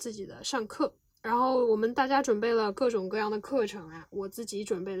上自己的上课。然后我们大家准备了各种各样的课程啊，我自己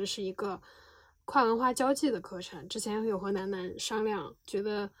准备的是一个跨文化交际的课程。之前有和楠楠商量，觉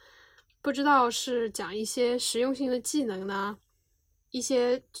得不知道是讲一些实用性的技能呢，一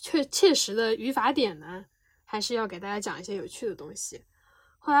些切实的语法点呢，还是要给大家讲一些有趣的东西。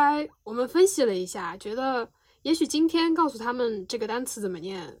后来我们分析了一下，觉得也许今天告诉他们这个单词怎么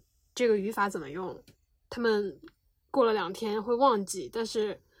念，这个语法怎么用，他们过了2天会忘记，但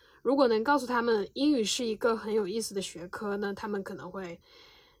是如果能告诉他们英语是一个很有意思的学科呢，他们可能会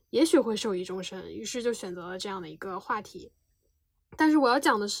也许会受益终身，于是就选择了这样的一个话题。但是我要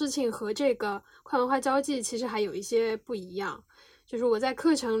讲的事情和这个跨文化交际其实还有一些不一样，就是我在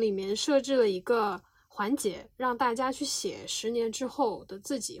课程里面设置了一个环节，让大家去写10年之后的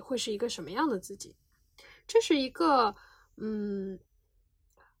自己会是一个什么样的自己。这是一个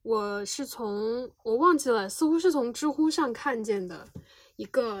我忘记了，似乎是从知乎上看见的一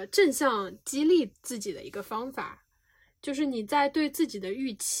个正向激励自己的一个方法，就是你在对自己的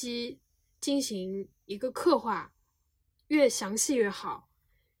预期进行一个刻画，越详细越好，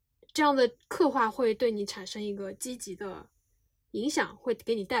这样的刻画会对你产生一个积极的影响，会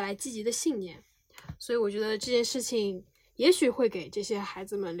给你带来积极的信念。所以我觉得这件事情也许会给这些孩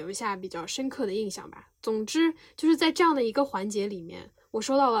子们留下比较深刻的印象吧。总之就是在这样的一个环节里面，我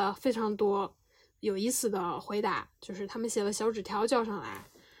收到了非常多有意思的回答，就是他们写了小纸条交上来，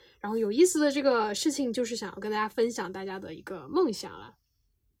然后有意思的这个事情就是想要跟大家分享大家的一个梦想了。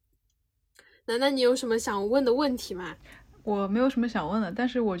楠楠，你有什么想问的问题吗？我没有什么想问的，但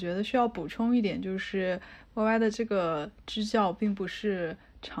是我觉得需要补充一点，就是 YY 的这个支教并不是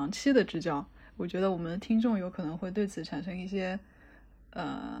长期的支教。我觉得我们的听众有可能会对此产生一些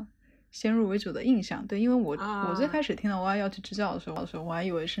先入为主的印象。对，因为我最开始听到 YY 要去支教的时候，我还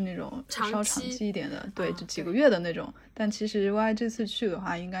以为是那种稍长期一点的，对，就几个月的那种。但其实 YY 这次去的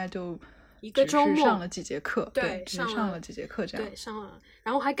话，应该就一个周末只是上了几节课，对，只是上了几节课这样。对，上了，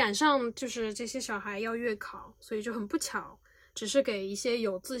然后还赶上就是这些小孩要月考，所以就很不巧，只是给一些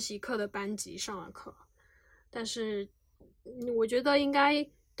有自习课的班级上了课。但是我觉得应该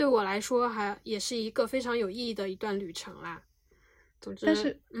对我来说也是一个非常有意义的一段旅程啦。总之，但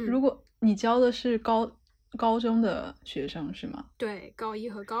是如果你教的是高中的学生是吗？对，高一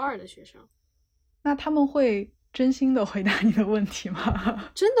和高二的学生。那他们会真心的回答你的问题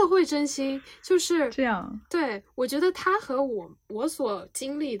吗？真的会真心，就是这样。对，我觉得他和我所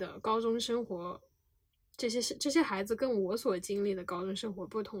经历的高中生活，这些孩子跟我所经历的高中生活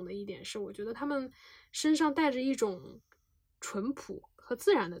不同的一点是，我觉得他们身上带着一种淳朴和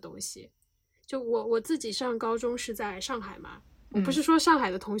自然的东西。就我自己上高中是在上海嘛，我不是说上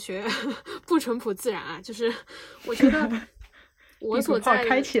海的同学不淳朴自然啊，就是我觉得我所在的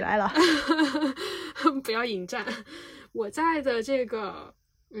开起来了不要引战。我在的这个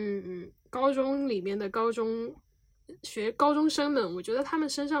高中里面的高中生们，我觉得他们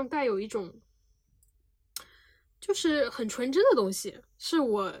身上带有一种就是很纯真的东西，是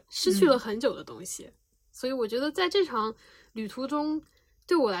我失去了很久的东西。所以我觉得在这场旅途中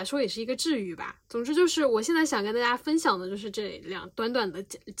对我来说也是一个治愈吧。总之就是我现在想跟大家分享的就是这短短的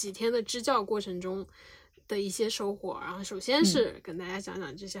几天的支教过程中的一些收获。然后首先是跟大家讲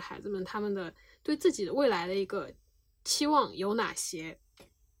讲这些孩子们他们的对自己的未来的一个期望有哪些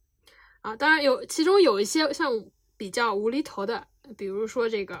啊。当然其中有一些像比较无厘头的，比如说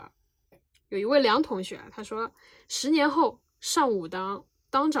这个有一位梁同学，他说10年后上武当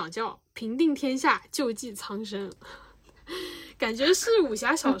掌教，平定天下，救济苍生。感觉是武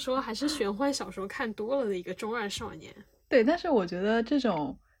侠小说还是玄幻小说看多了的一个中二少年。对，但是我觉得这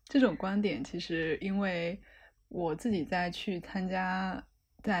种观点，其实因为我自己在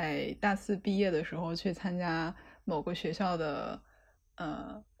大4毕业的时候去参加某个学校的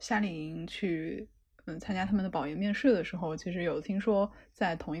夏令营去参加他们的保研面试的时候，其实有听说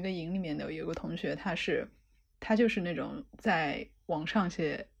在同一个营里面的有一个同学，他就是那种在网上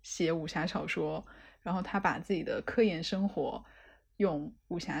写武侠小说，然后他把自己的科研生活用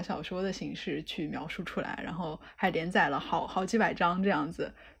武侠小说的形式去描述出来，然后还连载了好几百章这样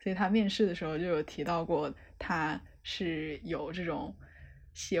子。所以他面试的时候就有提到过他是有这种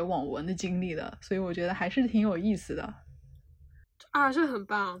写网文的经历的，所以我觉得还是挺有意思的啊，这很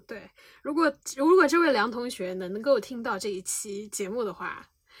棒。对，如果这位梁同学能够听到这一期节目的话，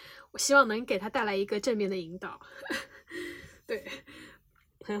我希望能给他带来一个正面的引导。对，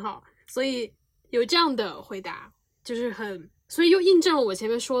很好。所以有这样的回答，就是所以又印证了我前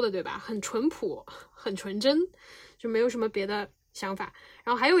面说的，对吧？很淳朴，很纯真，就没有什么别的想法。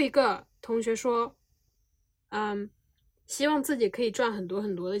然后还有一个同学说，希望自己可以赚很多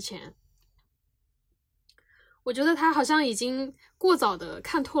很多的钱。我觉得他好像已经过早的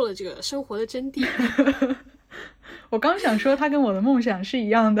看透了这个生活的真谛。我刚想说他跟我的梦想是一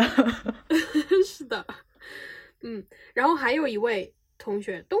样的。是的。然后还有一位同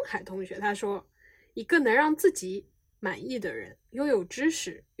学，东海同学，他说一个能让自己满意的人，拥有知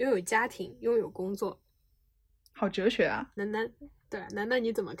识，拥有家庭，拥有工作。好哲学啊。楠楠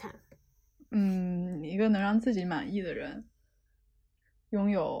你怎么看？一个能让自己满意的人，拥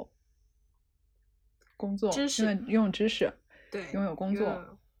有工作，知识，拥有知识，对，拥有工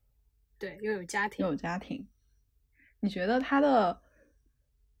作，对，拥有家庭，你觉得他的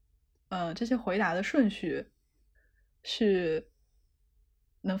这些回答的顺序是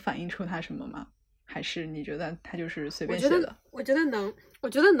能反映出他什么吗？还是你觉得他就是随便写的？我觉得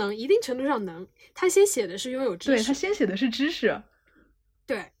能，一定程度上能。他先写的是拥有知识，对，他先写的是知识，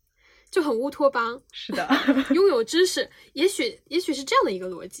对，就很乌托邦。是的。拥有知识，也许是这样的一个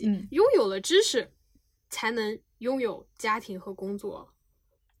逻辑，拥有了知识才能拥有家庭和工作，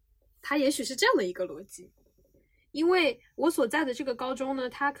它也许是这样的一个逻辑。因为我所在的这个高中呢，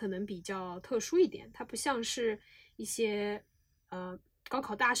它可能比较特殊一点，它不像是一些高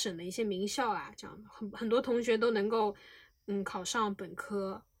考大省的一些名校啊，这样很多同学都能够考上本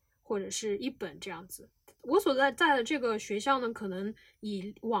科或者是一本这样子。我所在的这个学校呢，可能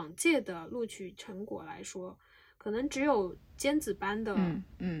以往届的录取成果来说，可能只有尖子班的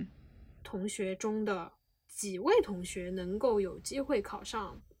同学中的几位同学能够有机会考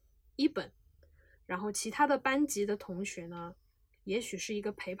上一本，然后其他的班级的同学呢，也许是一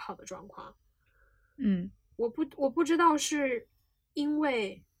个陪跑的状况。我不知道是因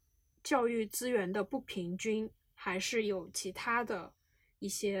为教育资源的不平均，还是有其他的一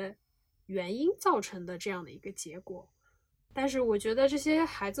些原因造成的这样的一个结果。但是我觉得这些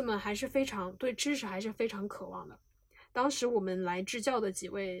孩子们还是对知识还是非常渴望的。当时我们来支教的几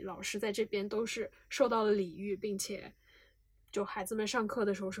位老师在这边都是受到了礼遇，并且就孩子们上课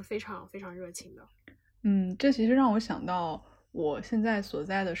的时候是非常非常热情的。这其实让我想到我现在所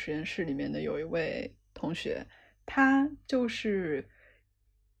在的实验室里面的有一位同学，他就是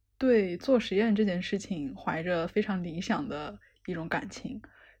对做实验这件事情怀着非常理想的一种感情。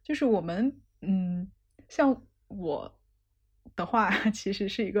就是我们像我的话其实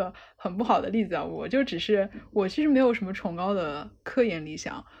是一个很不好的例子啊。我其实没有什么崇高的科研理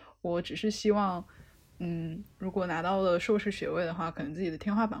想，我只是希望如果拿到了硕士学位的话，可能自己的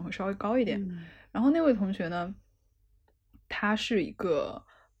天花板会稍微高一点。然后那位同学呢，他是一个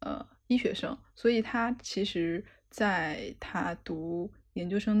医学生，所以他其实在他读研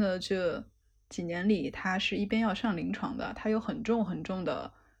究生的这几年里，他是一边要上临床的，他有很重很重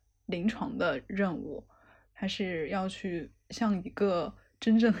的临床的任务，他是要去像一个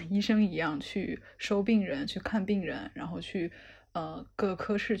真正的医生一样去收病人，去看病人，然后去各个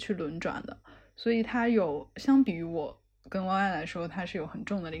科室去轮转的。所以他有相比于我跟 YY 来说，他是有很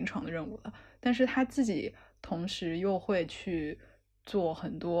重的临床的任务的，但是他自己同时又会去做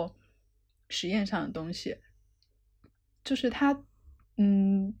很多实验上的东西，就是他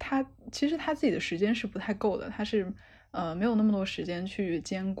其实他自己的时间是不太够的，他是没有那么多时间去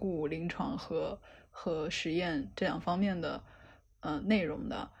兼顾临床和实验这两方面的内容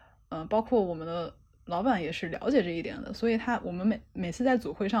的。包括我们的老板也是了解这一点的，所以我们每次在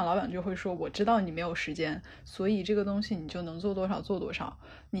组会上，老板就会说，我知道你没有时间，所以这个东西你就能做多少做多少，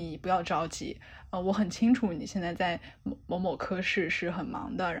你不要着急。我很清楚你现在在某某科室是很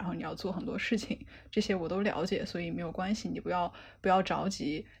忙的，然后你要做很多事情，这些我都了解，所以没有关系，你不要着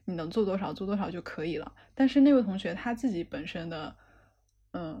急，你能做多少做多少就可以了。但是那位同学他自己本身的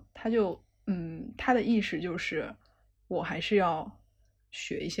他的意识就是我还是要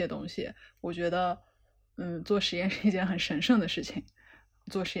学一些东西。我觉得做实验是一件很神圣的事情，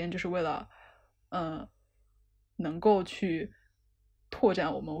做实验就是为了能够去拓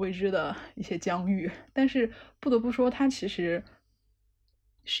展我们未知的一些疆域。但是不得不说，他其实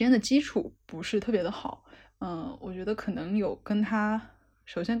实验的基础不是特别的好。我觉得可能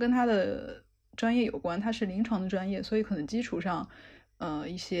首先跟他的专业有关，他是临床的专业，所以可能基础上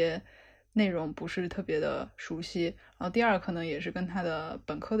一些内容不是特别的熟悉。然后第二可能也是跟他的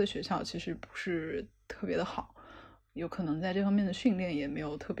本科的学校其实不是特别的好，有可能在这方面的训练也没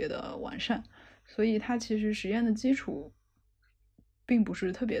有特别的完善，所以他其实实验的基础并不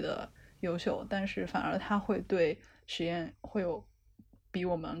是特别的优秀，但是反而他会对实验会有比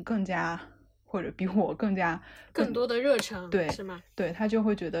我们更加或者比我更多的热忱，对，是吗？对，他就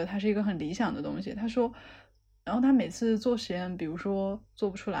会觉得它是一个很理想的东西。他说，然后他每次做实验，比如说做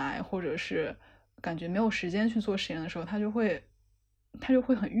不出来，或者是感觉没有时间去做实验的时候，他就会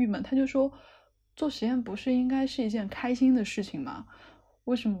很郁闷。他就说，做实验不是应该是一件开心的事情吗？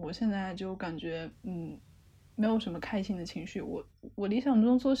为什么我现在就感觉没有什么开心的情绪？我理想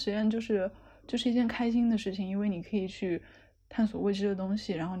中做实验就是一件开心的事情，因为你可以去探索未知的东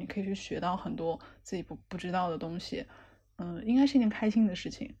西，然后你可以去学到很多自己不知道的东西。应该是一件开心的事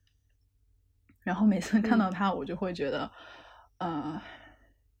情。然后每次看到他，我就会觉得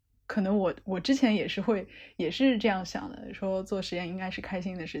可能我之前也是这样想的，说做实验应该是开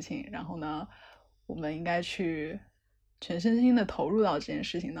心的事情，然后呢我们应该去全身心的投入到这件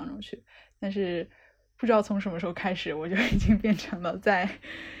事情当中去。但是不知道从什么时候开始，我就已经变成了在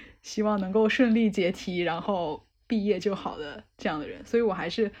希望能够顺利解题然后毕业就好的这样的人。所以我还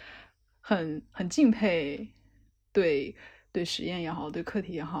是很敬佩对实验也好，对课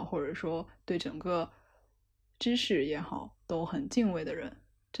题也好，或者说对整个知识也好都很敬畏的人。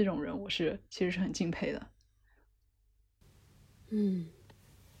这种人我其实是很敬佩的。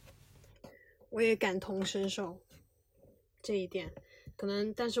我也感同身受这一点，可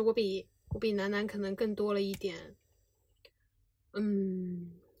能但是我比楠楠可能更多了一点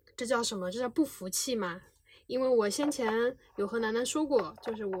这叫什么？这叫不服气嘛？因为我先前有和楠楠说过，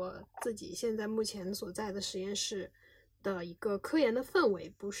就是我自己现在目前所在的实验室的一个科研的氛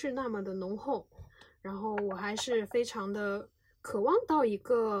围不是那么的浓厚，然后我还是非常的渴望到一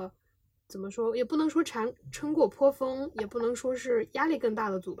个怎么说，也不能说成果颇丰，也不能说是压力更大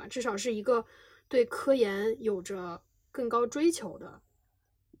的组吧，至少是一个对科研有着更高追求的，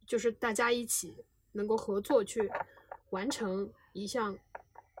就是大家一起能够合作去完成一项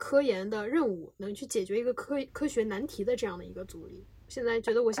科研的任务，能去解决一个科学难题的这样的一个组里。现在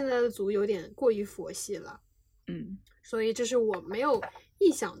觉得我现在的组有点过于佛系了，所以这是我没有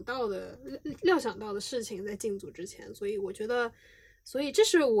料想到的事情在进组之前，所以我觉得，所以这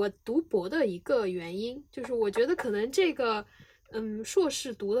是我读博的一个原因，就是我觉得可能这个硕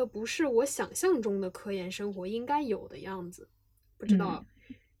士读的不是我想象中的科研生活应该有的样子。不知道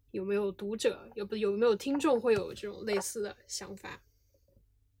有没有读者有没有听众会有这种类似的想法，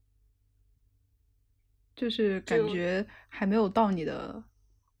就是感觉还没有到你的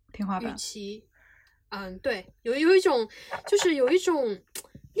天花板预期。对，有一种就是有一种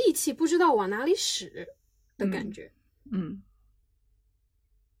力气不知道往哪里使的感觉。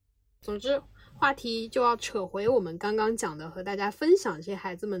总之话题就要扯回我们刚刚讲的，和大家分享这些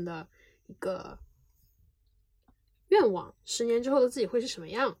孩子们的一个愿望，10年之后的自己会是什么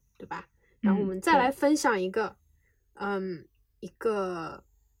样，对吧？然后我们再来分享一个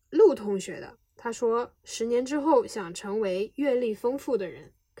陆同学的，他说10年之后想成为阅历丰富的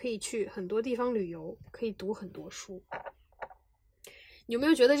人，可以去很多地方旅游，可以读很多书。你有没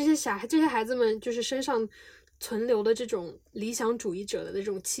有觉得这些孩子们就是身上存留的这种理想主义者的那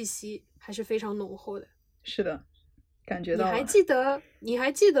种气息还是非常浓厚的？是的，感觉到了。你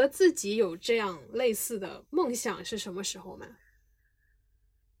还记得自己有这样类似的梦想是什么时候吗？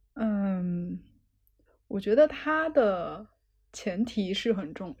我觉得他的前提是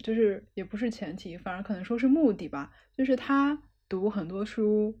很重，就是也不是前提，反而可能说是目的吧，就是他读很多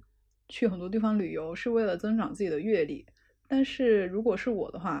书，去很多地方旅游，是为了增长自己的阅历。但是如果是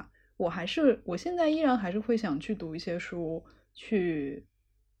我的话，我现在依然还是会想去读一些书，去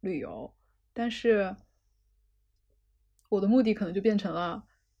旅游，但是我的目的可能就变成了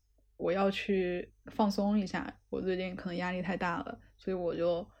我要去放松一下，我最近可能压力太大了，所以我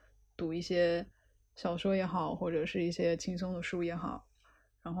就读一些小说也好，或者是一些轻松的书也好，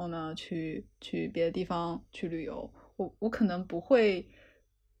然后呢去别的地方去旅游。我可能不会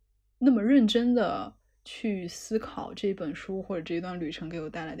那么认真的去思考这本书或者这一段旅程给我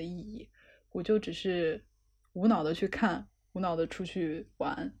带来的意义，我就只是无脑的去看，无脑的出去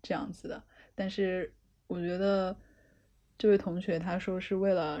玩这样子的。但是我觉得这位同学他说是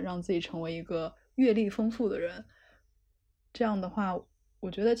为了让自己成为一个阅历丰富的人，这样的话我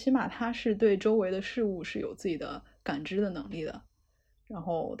觉得起码他是对周围的事物是有自己的感知的能力的，然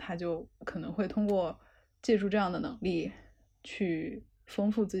后他就可能会通过借助这样的能力去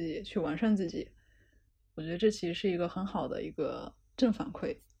丰富自己，去完善自己。我觉得这其实是一个很好的一个正反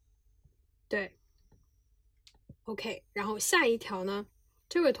馈。对 OK， 然后下一条呢，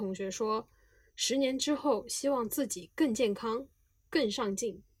这位同学说10年之后希望自己更健康，更上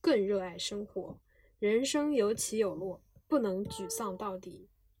进，更热爱生活，人生有起有落，不能沮丧到底。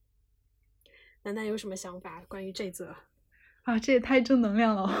楠楠有什么想法关于这则？这也太正能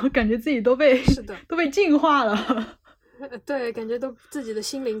量了，我感觉自己都被净化了。对，感觉都自己的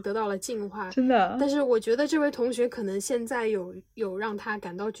心灵得到了净化，真的。但是我觉得这位同学可能现在有让他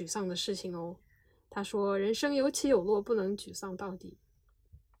感到沮丧的事情哦。他说人生有起有落，不能沮丧到底。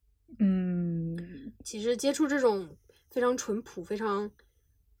其实接触这种非常淳朴、非常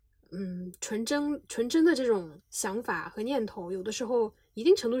纯真的这种想法和念头，有的时候一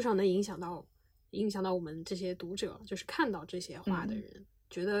定程度上能影响到我们这些读者，就是看到这些话的人，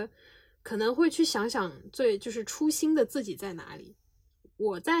觉得可能会去想想就是初心的自己在哪里。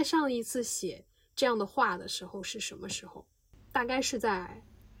我在上一次写这样的话的时候是什么时候？大概是在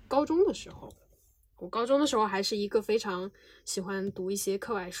高中的时候。我高中的时候还是一个非常喜欢读一些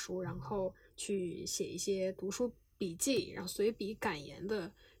课外书，然后去写一些读书笔记，然后随笔感言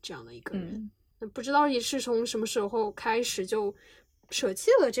的这样的一个人。不知道也是从什么时候开始就舍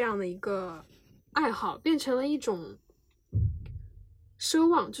弃了这样的一个爱好，变成了一种奢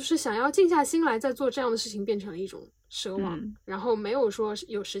望，就是想要静下心来再做这样的事情，变成了一种奢望，然后没有说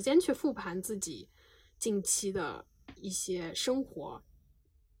有时间去复盘自己近期的一些生活。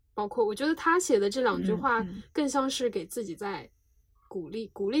包括我觉得他写的这2句话更像是给自己在鼓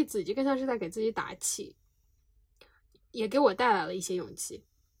励自己，更像是在给自己打气，也给我带来了一些勇气，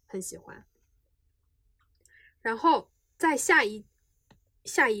很喜欢。然后在下一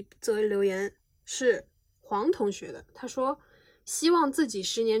则留言是黄同学的，他说希望自己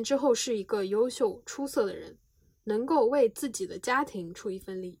10年之后是一个优秀出色的人，能够为自己的家庭出一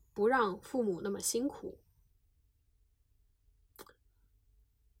份力，不让父母那么辛苦。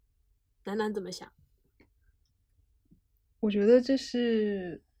楠楠怎么想？我觉得这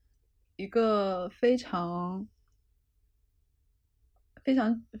是一个非常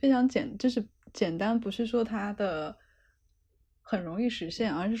就是简单，不是说它的很容易实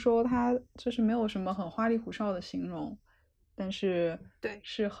现，而是说它就是没有什么很花里胡哨的形容，但是对，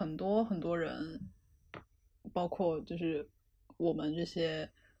是很多很多人，包括就是我们这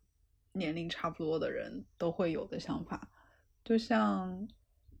些年龄差不多的人都会有的想法。就像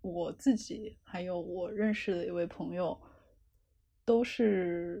我自己还有我认识的一位朋友，都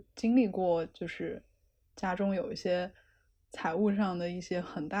是经历过就是家中有一些财务上的一些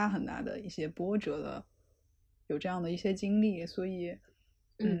很大很大的一些波折的，有这样的一些经历。所以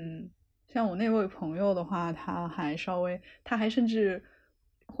像我那位朋友的话，他还甚至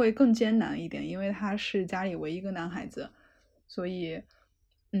会更艰难一点，因为他是家里唯一一个男孩子。所以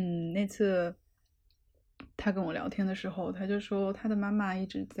那次他跟我聊天的时候，他就说他的妈妈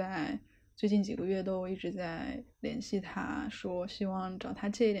最近几个月都一直在联系他，说希望找他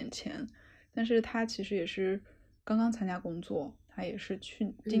借一点钱，但是他其实也是刚刚参加工作，他也是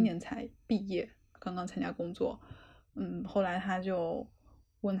今年才毕业，刚刚参加工作。后来他就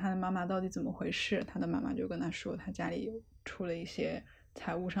问他的妈妈到底怎么回事，他的妈妈就跟他说他家里有出了一些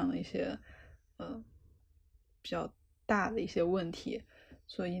财务上的一些比较大的一些问题，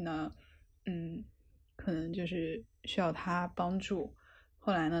所以呢可能就是需要他帮助。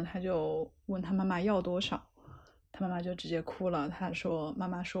后来呢他就问他妈妈要多少，他妈妈就直接哭了。妈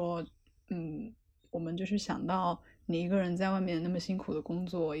妈说我们就是想到你一个人在外面那么辛苦的工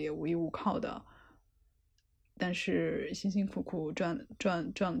作，也无依无靠的，但是辛辛苦苦赚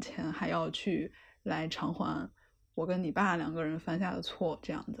钱还要去来偿还我跟你爸2个人犯下的错，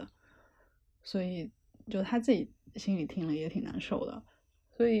这样子。所以就他自己心里听了也挺难受的。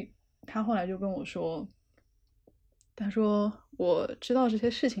所以他后来就跟我说，他说我知道这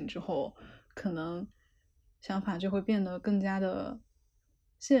些事情之后，可能想法就会变得更加的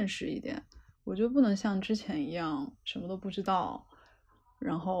现实一点，我就不能像之前一样什么都不知道，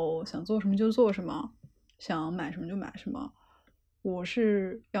然后想做什么就做什么，想买什么就买什么。我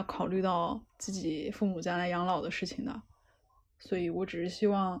是要考虑到自己父母将来养老的事情的，所以我只是希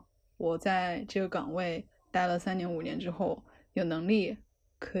望我在这个岗位待了3年5年之后，有能力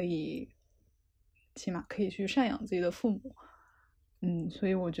起码可以去赡养自己的父母。所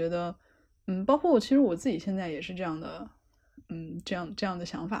以我觉得包括其实我自己现在也是这样的这样的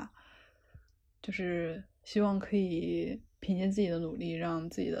想法，就是希望可以凭借自己的努力，让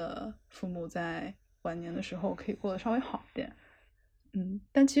自己的父母在晚年的时候可以过得稍微好一点。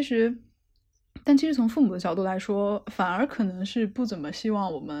但其实从父母的角度来说，反而可能是不怎么希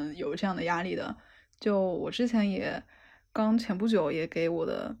望我们有这样的压力的。就我之前前不久也给我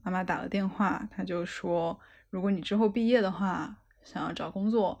的妈妈打了电话，她就说如果你之后毕业的话，想要找工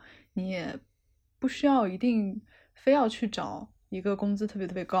作，你也不需要一定非要去找一个工资特别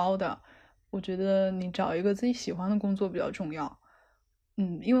特别高的，我觉得你找一个自己喜欢的工作比较重要。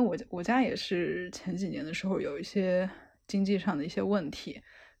因为我家也是前几年的时候有一些经济上的一些问题，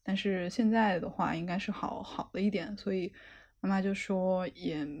但是现在的话应该是好了一点，所以妈妈就说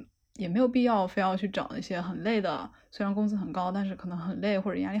也没有必要非要去找那些很累的，虽然工资很高，但是可能很累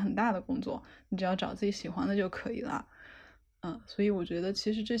或者压力很大的工作，你只要找自己喜欢的就可以了。所以我觉得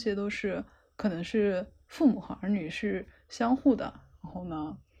其实这些都是可能是父母和儿女是相互的，然后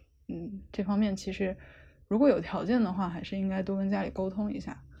呢这方面其实如果有条件的话，还是应该多跟家里沟通一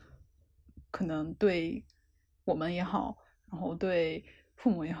下，可能对我们也好，然后对父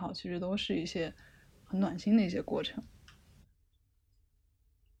母也好，其实都是一些很暖心的一些过程。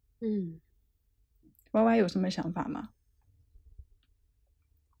Y Y 有什么想法吗？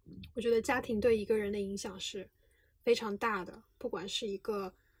我觉得家庭对一个人的影响是非常大的，不管是一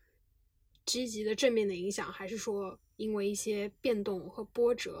个积极的正面的影响，还是说因为一些变动和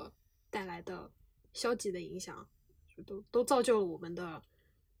波折带来的消极的影响，都造就了我们的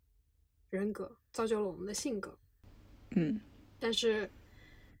人格，造就了我们的性格。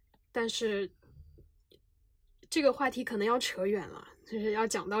但是这个话题可能要扯远了，就是要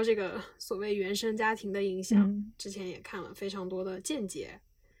讲到这个所谓原生家庭的影响。之前也看了非常多的见解，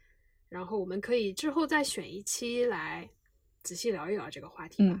然后我们可以之后再选一期来仔细聊一聊这个话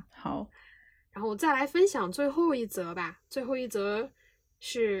题吧。好。然后我再来分享最后一则吧。最后一则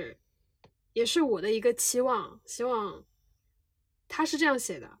也是我的一个期望，希望他是这样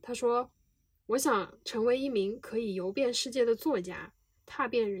写的，他说我想成为一名可以游遍世界的作家，踏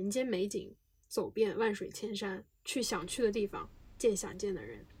遍人间美景，走遍万水千山，去想去的地方，见想见的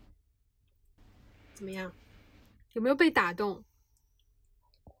人。怎么样？有没有被打动？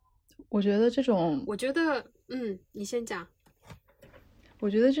我觉得你先讲。我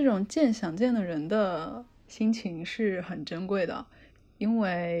觉得这种见想见的人的心情是很珍贵的，因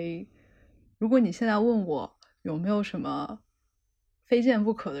为如果你现在问我有没有什么非见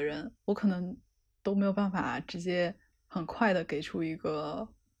不可的人，我可能都没有办法直接很快的给出一个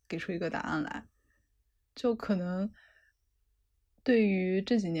答案来。就可能对于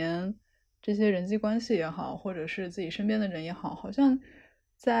这几年这些人际关系也好，或者是自己身边的人也好，好像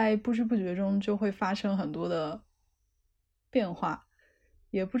在不知不觉中就会发生很多的变化，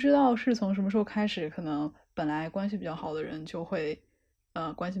也不知道是从什么时候开始，可能本来关系比较好的人就会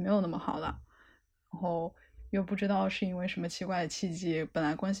关系没有那么好了，然后又不知道是因为什么奇怪的契机，本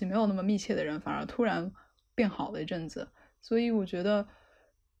来关系没有那么密切的人反而突然变好了一阵子。所以我觉得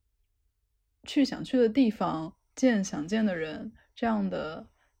去想去的地方，见想见的人，这样的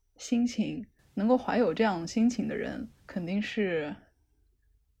心情，能够怀有这样心情的人，肯定是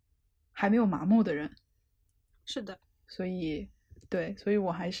还没有麻木的人。是的。所以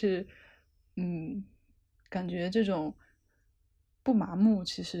我还是感觉这种不麻木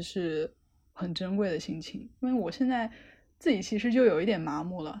其实是很珍贵的心情。因为我现在自己其实就有一点麻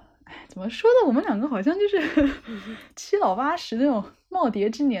木了，哎，怎么说呢？我们两个好像就是七老八十那种耄耋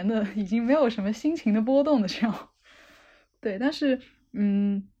之年的，已经没有什么心情的波动的这样。对，但是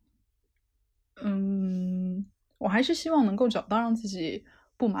我还是希望能够找到让自己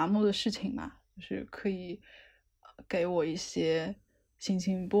不麻木的事情嘛，就是可以给我一些心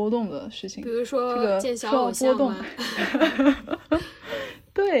情波动的事情，比如说这个见小偶像波动吗？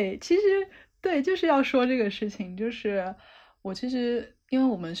对，其实对，就是要说这个事情，就是我其实因为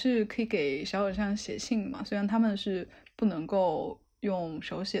我们是可以给小偶像写信嘛，虽然他们是不能够用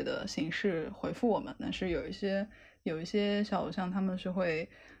手写的形式回复我们，但是有一些小偶像他们是会，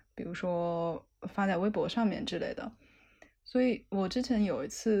比如说发在微博上面之类的。所以我之前有一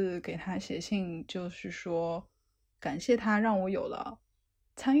次给他写信，就是说感谢他让我有了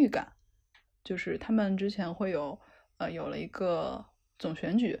参与感，就是他们之前会有了一个总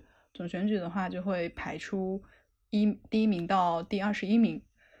选举的话就会排出第一名到第21名，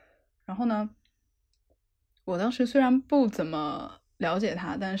然后呢，我当时虽然不怎么了解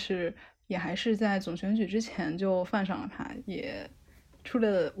他，但是也还是在总选举之前就犯上了他，也出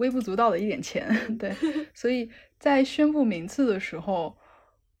了微不足道的一点钱，对，所以在宣布名次的时候，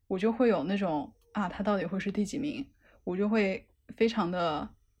我就会有那种啊，他到底会是第几名，我就会非常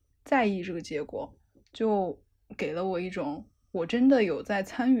的在意这个结果，就给了我一种我真的有在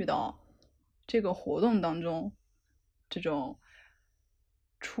参与到这个活动当中，这种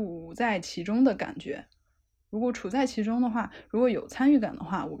处在其中的感觉。如果处在其中的话，如果有参与感的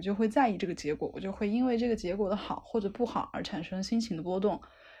话，我就会在意这个结果，我就会因为这个结果的好或者不好而产生心情的波动。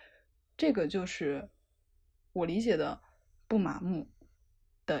这个就是我理解的不麻木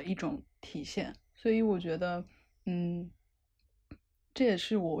的一种体现。所以我觉得这也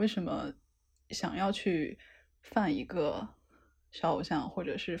是我为什么想要去犯一个小偶像或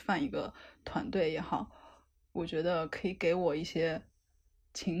者是犯一个团队也好，我觉得可以给我一些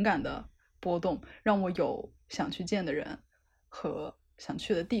情感的波动，让我有想去见的人和想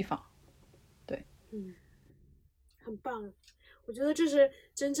去的地方。对，很棒，我觉得这是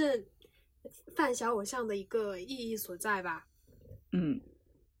真正犯小偶像的一个意义所在吧。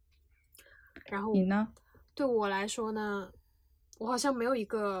然后你呢？对我来说呢，我好像没有一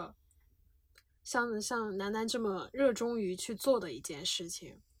个像楠楠这么热衷于去做的一件事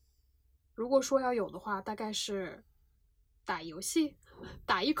情。如果说要有的话，大概是打游戏，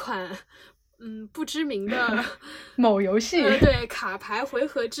打一款不知名的某游戏，对，卡牌回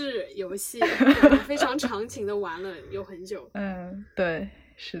合制游戏，非常长情的玩了有很久。对，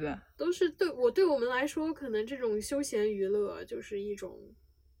是的，都是对我们来说，可能这种休闲娱乐就是一种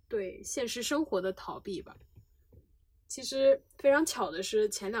对现实生活的逃避吧。其实非常巧的是，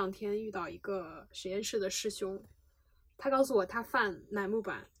前2天遇到一个实验室的师兄，他告诉我他犯乃木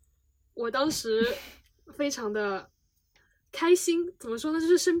坂，我当时非常的开心。怎么说呢？就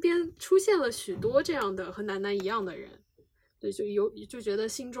是身边出现了许多这样的和楠楠一样的人，对，就觉得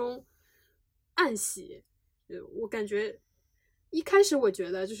心中暗喜。我感觉一开始我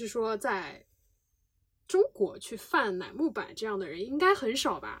觉得就是说在中国去犯乃木坂这样的人应该很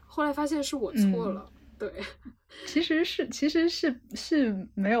少吧，后来发现是我错了。对，其实是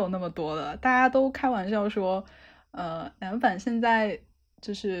没有那么多的，大家都开玩笑说，乃木坂现在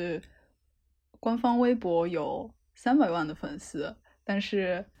就是官方微博有300万的粉丝，但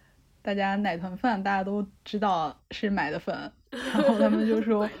是大家奶团饭大家都知道是买的粉，然后他们就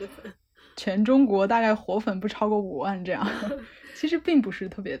说全中国大概活粉不超过5万这样，其实并不是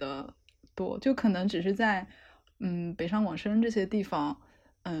特别的多，就可能只是在北上广深这些地方。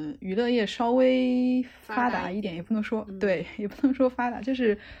娱乐业稍微发达一点，也不能说对，也不能说发达，就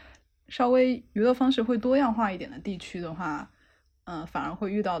是稍微娱乐方式会多样化一点的地区的话，反而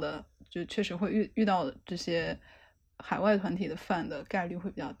会遇到的，就确实会遇到这些海外团体的饭的概率会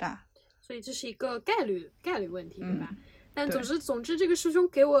比较大，所以这是一个概率问题，对吧？但总之，这个师兄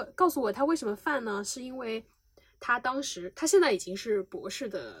告诉我他为什么犯呢？是因为他现在已经是博士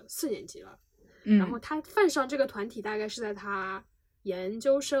的4年级了，然后他犯上这个团体大概是在他研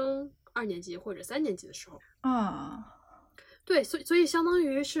究生2年级或者3年级的时候啊，对，所以相当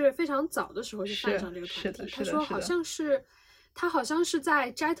于是非常早的时候就犯上这个团体。他说他好像是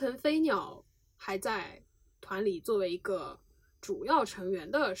在斋藤飞鸟还在团里作为一个主要成员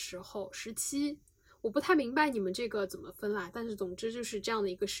的时期，我不太明白你们这个怎么分啦，但是总之就是这样的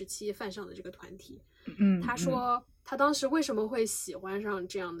一个时期犯上的这个团体。他说他当时为什么会喜欢上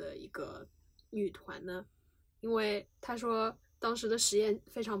这样的一个女团呢？因为他说当时的实验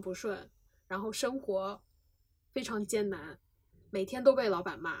非常不顺，然后生活非常艰难，每天都被老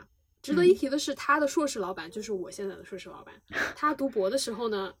板骂，值得一提的是，他的硕士老板就是我现在的硕士老板。他读博的时候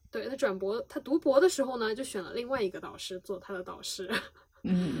呢，对，他读博的时候呢，就选了另外一个导师做他的导师。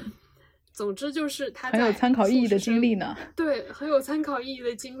总之就是他在很有参考意义的经历呢。对，很有参考意义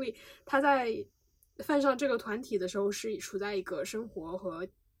的经历。他在犯上这个团体的时候，是处在一个生活和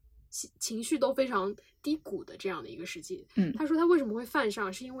情绪都非常低谷的这样的一个时期。他说他为什么会犯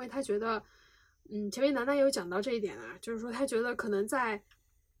上，是因为他觉得，前面楠楠有讲到这一点啊，就是说他觉得可能在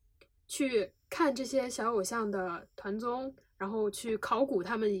去看这些小偶像的团综，然后去考古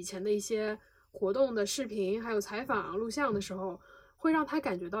他们以前的一些活动的视频，还有采访录像的时候，会让他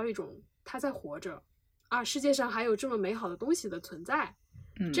感觉到一种他在活着啊，世界上还有这么美好的东西的存在，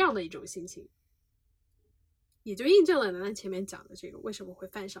这样的一种心情，也就印证了楠楠前面讲的这个为什么会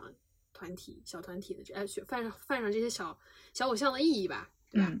犯上小团体的犯上这些小偶像的意义吧，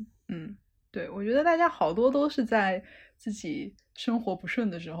对吧？对，我觉得大家好多都是在自己生活不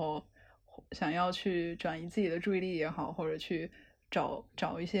顺的时候，想要去转移自己的注意力也好，或者去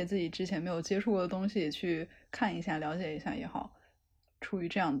找一些自己之前没有接触过的东西去看一下、了解一下也好，出于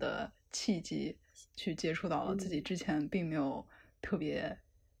这样的契机去接触到了自己之前并没有特别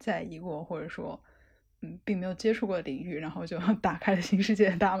在意过，或者说并没有接触过的领域，然后就打开了新世界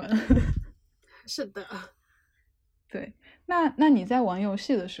的大门。是的。对，那你在玩游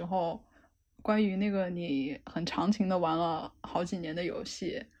戏的时候，关于那个你很长情的玩了好几年的游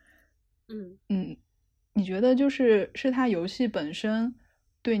戏，你觉得是它游戏本身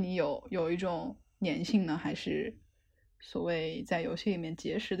对你有一种粘性呢，还是所谓在游戏里面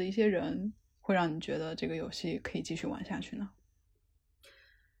结识的一些人会让你觉得这个游戏可以继续玩下去呢？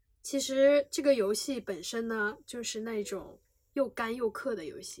其实这个游戏本身呢，就是那种又干又氪的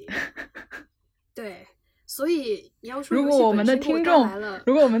游戏。对，所以你要说如果我们的听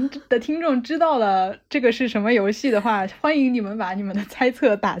众知道了这个是什么游戏的话，欢迎你们把你们的猜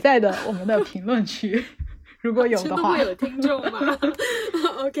测打在我们的评论区。如果有的话，真的会有听众吗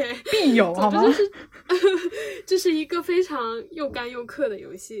？OK， 必有，好吗？这是一个非常又干又氪的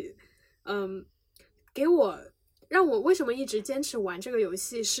游戏。让我为什么一直坚持玩这个游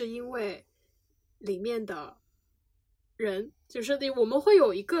戏，是因为里面的人，就是我们会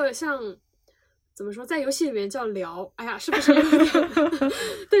有一个像怎么说，在游戏里面叫聊，哎呀，是不是有点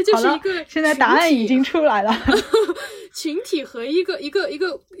对，就是一个现在答案已经出来了。群体和一个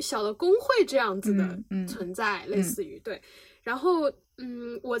小的工会这样子的存在，类似于对。然后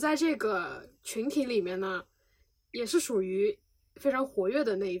我在这个群体里面呢，也是属于非常活跃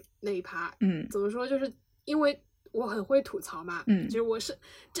的那一趴。怎么说，就是因为我很会吐槽嘛，就是我是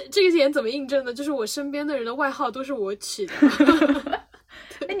这个点怎么印证呢？就是我身边的人的外号都是我起的。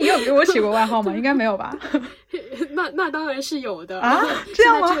你有给我起过外号吗？应该没有吧。那当然是有的啊，这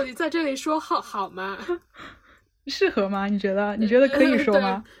样吗？在这里说好吗？适合吗？你觉得可以说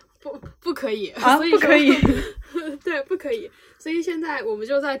吗？不可以啊，不可以。对，不可以。所以现在我们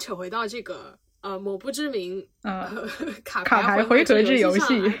就再扯回到这个某不知名卡牌回合制游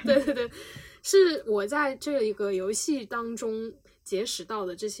戏。对，是我在这一个游戏当中结识到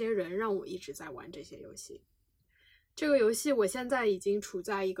的这些人，让我一直在玩这些游戏。这个游戏我现在已经处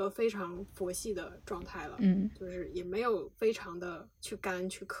在一个非常佛系的状态了，就是也没有非常的去干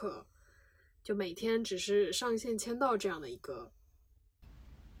去氪，就每天只是上线签到这样的一个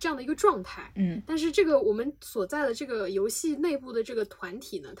状态。但是这个我们所在的这个游戏内部的这个团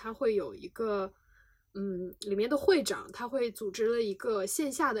体呢，它会有一个里面的会长，他会组织了一个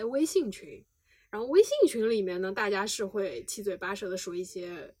线下的微信群，然后微信群里面呢，大家是会七嘴八舌的说一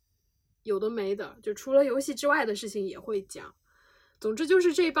些有的没的，就除了游戏之外的事情也会讲。总之就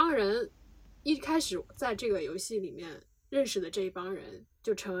是这帮人一开始在这个游戏里面认识的这一帮人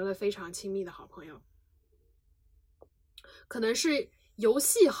就成为了非常亲密的好朋友，可能是游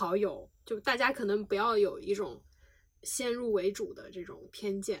戏好友，就大家可能不要有一种先入为主的这种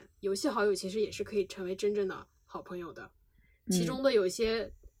偏见，游戏好友其实也是可以成为真正的好朋友的。其中的有一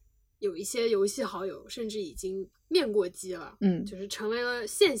些游戏好友甚至已经面过机了，就是成为了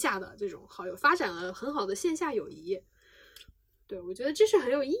线下的这种好友，发展了很好的线下友谊。对，我觉得这是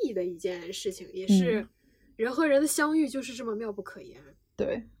很有意义的一件事情，也是人和人的相遇就是这么妙不可言。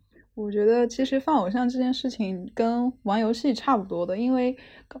对，我觉得其实放偶像这件事情跟玩游戏差不多的，因为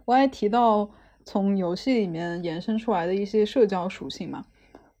我还提到从游戏里面衍生出来的一些社交属性嘛。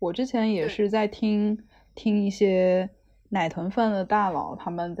我之前也是在听一些奶藤饭的大佬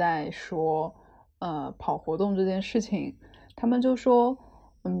他们在说跑活动这件事情，他们就说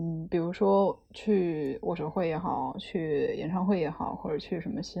比如说去握手会也好，去演唱会也好，或者去什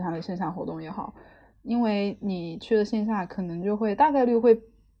么其他的线下活动也好，因为你去了线下可能就会大概率会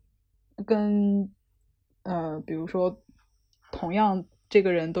跟比如说同样这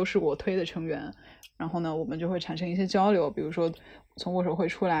个人都是我推的成员，然后呢我们就会产生一些交流，比如说从握手会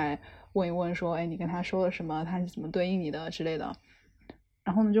出来问一问说，哎，你跟他说了什么，他是怎么对应你的之类的，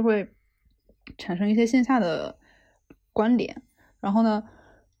然后呢就会产生一些线下的关联。然后呢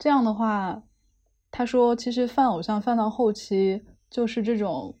这样的话，他说其实泛偶像泛到后期就是这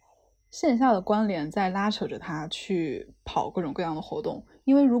种线下的关联在拉扯着他去跑各种各样的活动，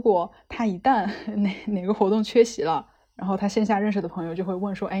因为如果他一旦哪个活动缺席了，然后他线下认识的朋友就会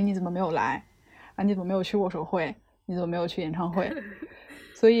问说，哎，你怎么没有来啊？你怎么没有去握手会？你怎么没有去演唱会？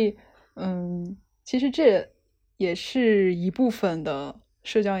所以其实这也是一部分的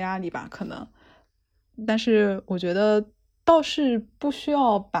社交压力吧，可能。但是我觉得倒是不需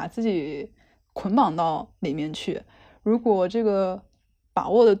要把自己捆绑到里面去，如果这个把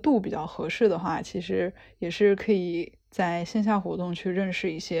握的度比较合适的话，其实也是可以在线下活动去认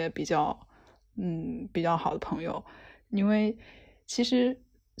识一些比较好的朋友。因为其实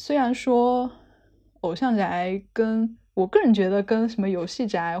虽然说偶像宅跟我个人觉得跟什么游戏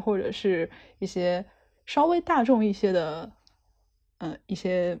宅或者是一些稍微大众一些的一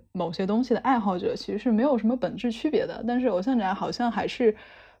些某些东西的爱好者其实是没有什么本质区别的，但是偶像宅好像还是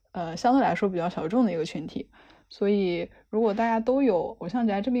相对来说比较小众的一个群体，所以如果大家都有偶像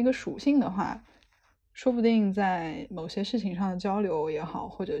宅这么一个属性的话，说不定在某些事情上的交流也好，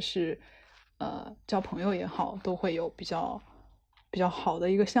或者是交朋友也好，都会有比较好的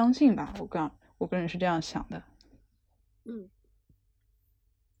一个相信吧，我个人是这样想的。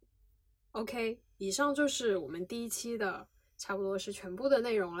OK， 以上就是我们第一期的差不多是全部的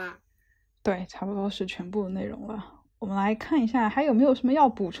内容啦。对，差不多是全部的内容了。我们来看一下还有没有什么要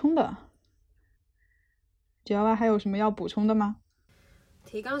补充的。GLY 还有什么要补充的吗？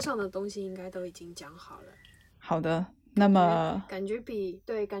提纲上的东西应该都已经讲好了。好的，那么感觉比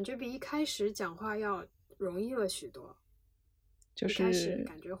一开始讲话要容易了许多。就是一开始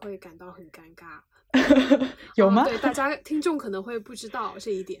感觉会感到很尴尬。有吗？对，大家听众可能会不知道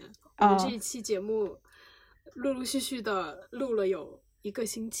这一点。我们这一期节目陆陆续续的录了有1个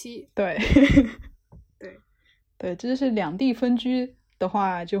星期。对对，这是两地分居的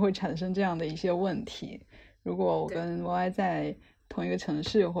话就会产生这样的一些问题。如果我跟 YY 在同一个城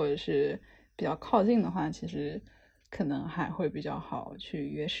市或者是比较靠近的话，其实可能还会比较好去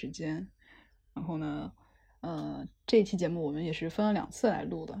约时间。然后呢这一期节目我们也是分了2次来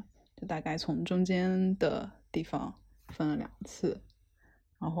录的，就大概从中间的地方分了2次，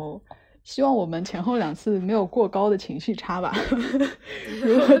然后希望我们前后2次没有过高的情绪差吧。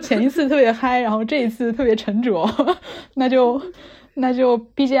如果前一次特别嗨，然后这一次特别沉着，那就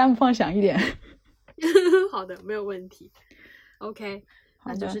BGM 放响一点。好的，没有问题。OK，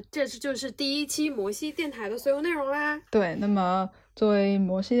 那这就是第1期摩西电台的所有内容啦。对，那么作为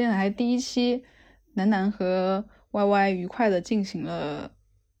摩西电台第1期，楠和 YY 愉快的进行了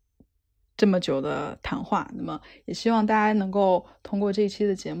这么久的谈话，那么也希望大家能够通过这一期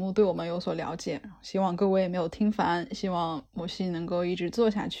的节目对我们有所了解，希望各位也没有听烦，希望摩西能够一直做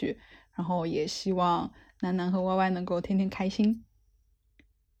下去，然后也希望楠和 YY 能够天天开心。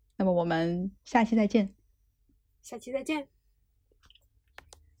那么我们下期再见。下期再见。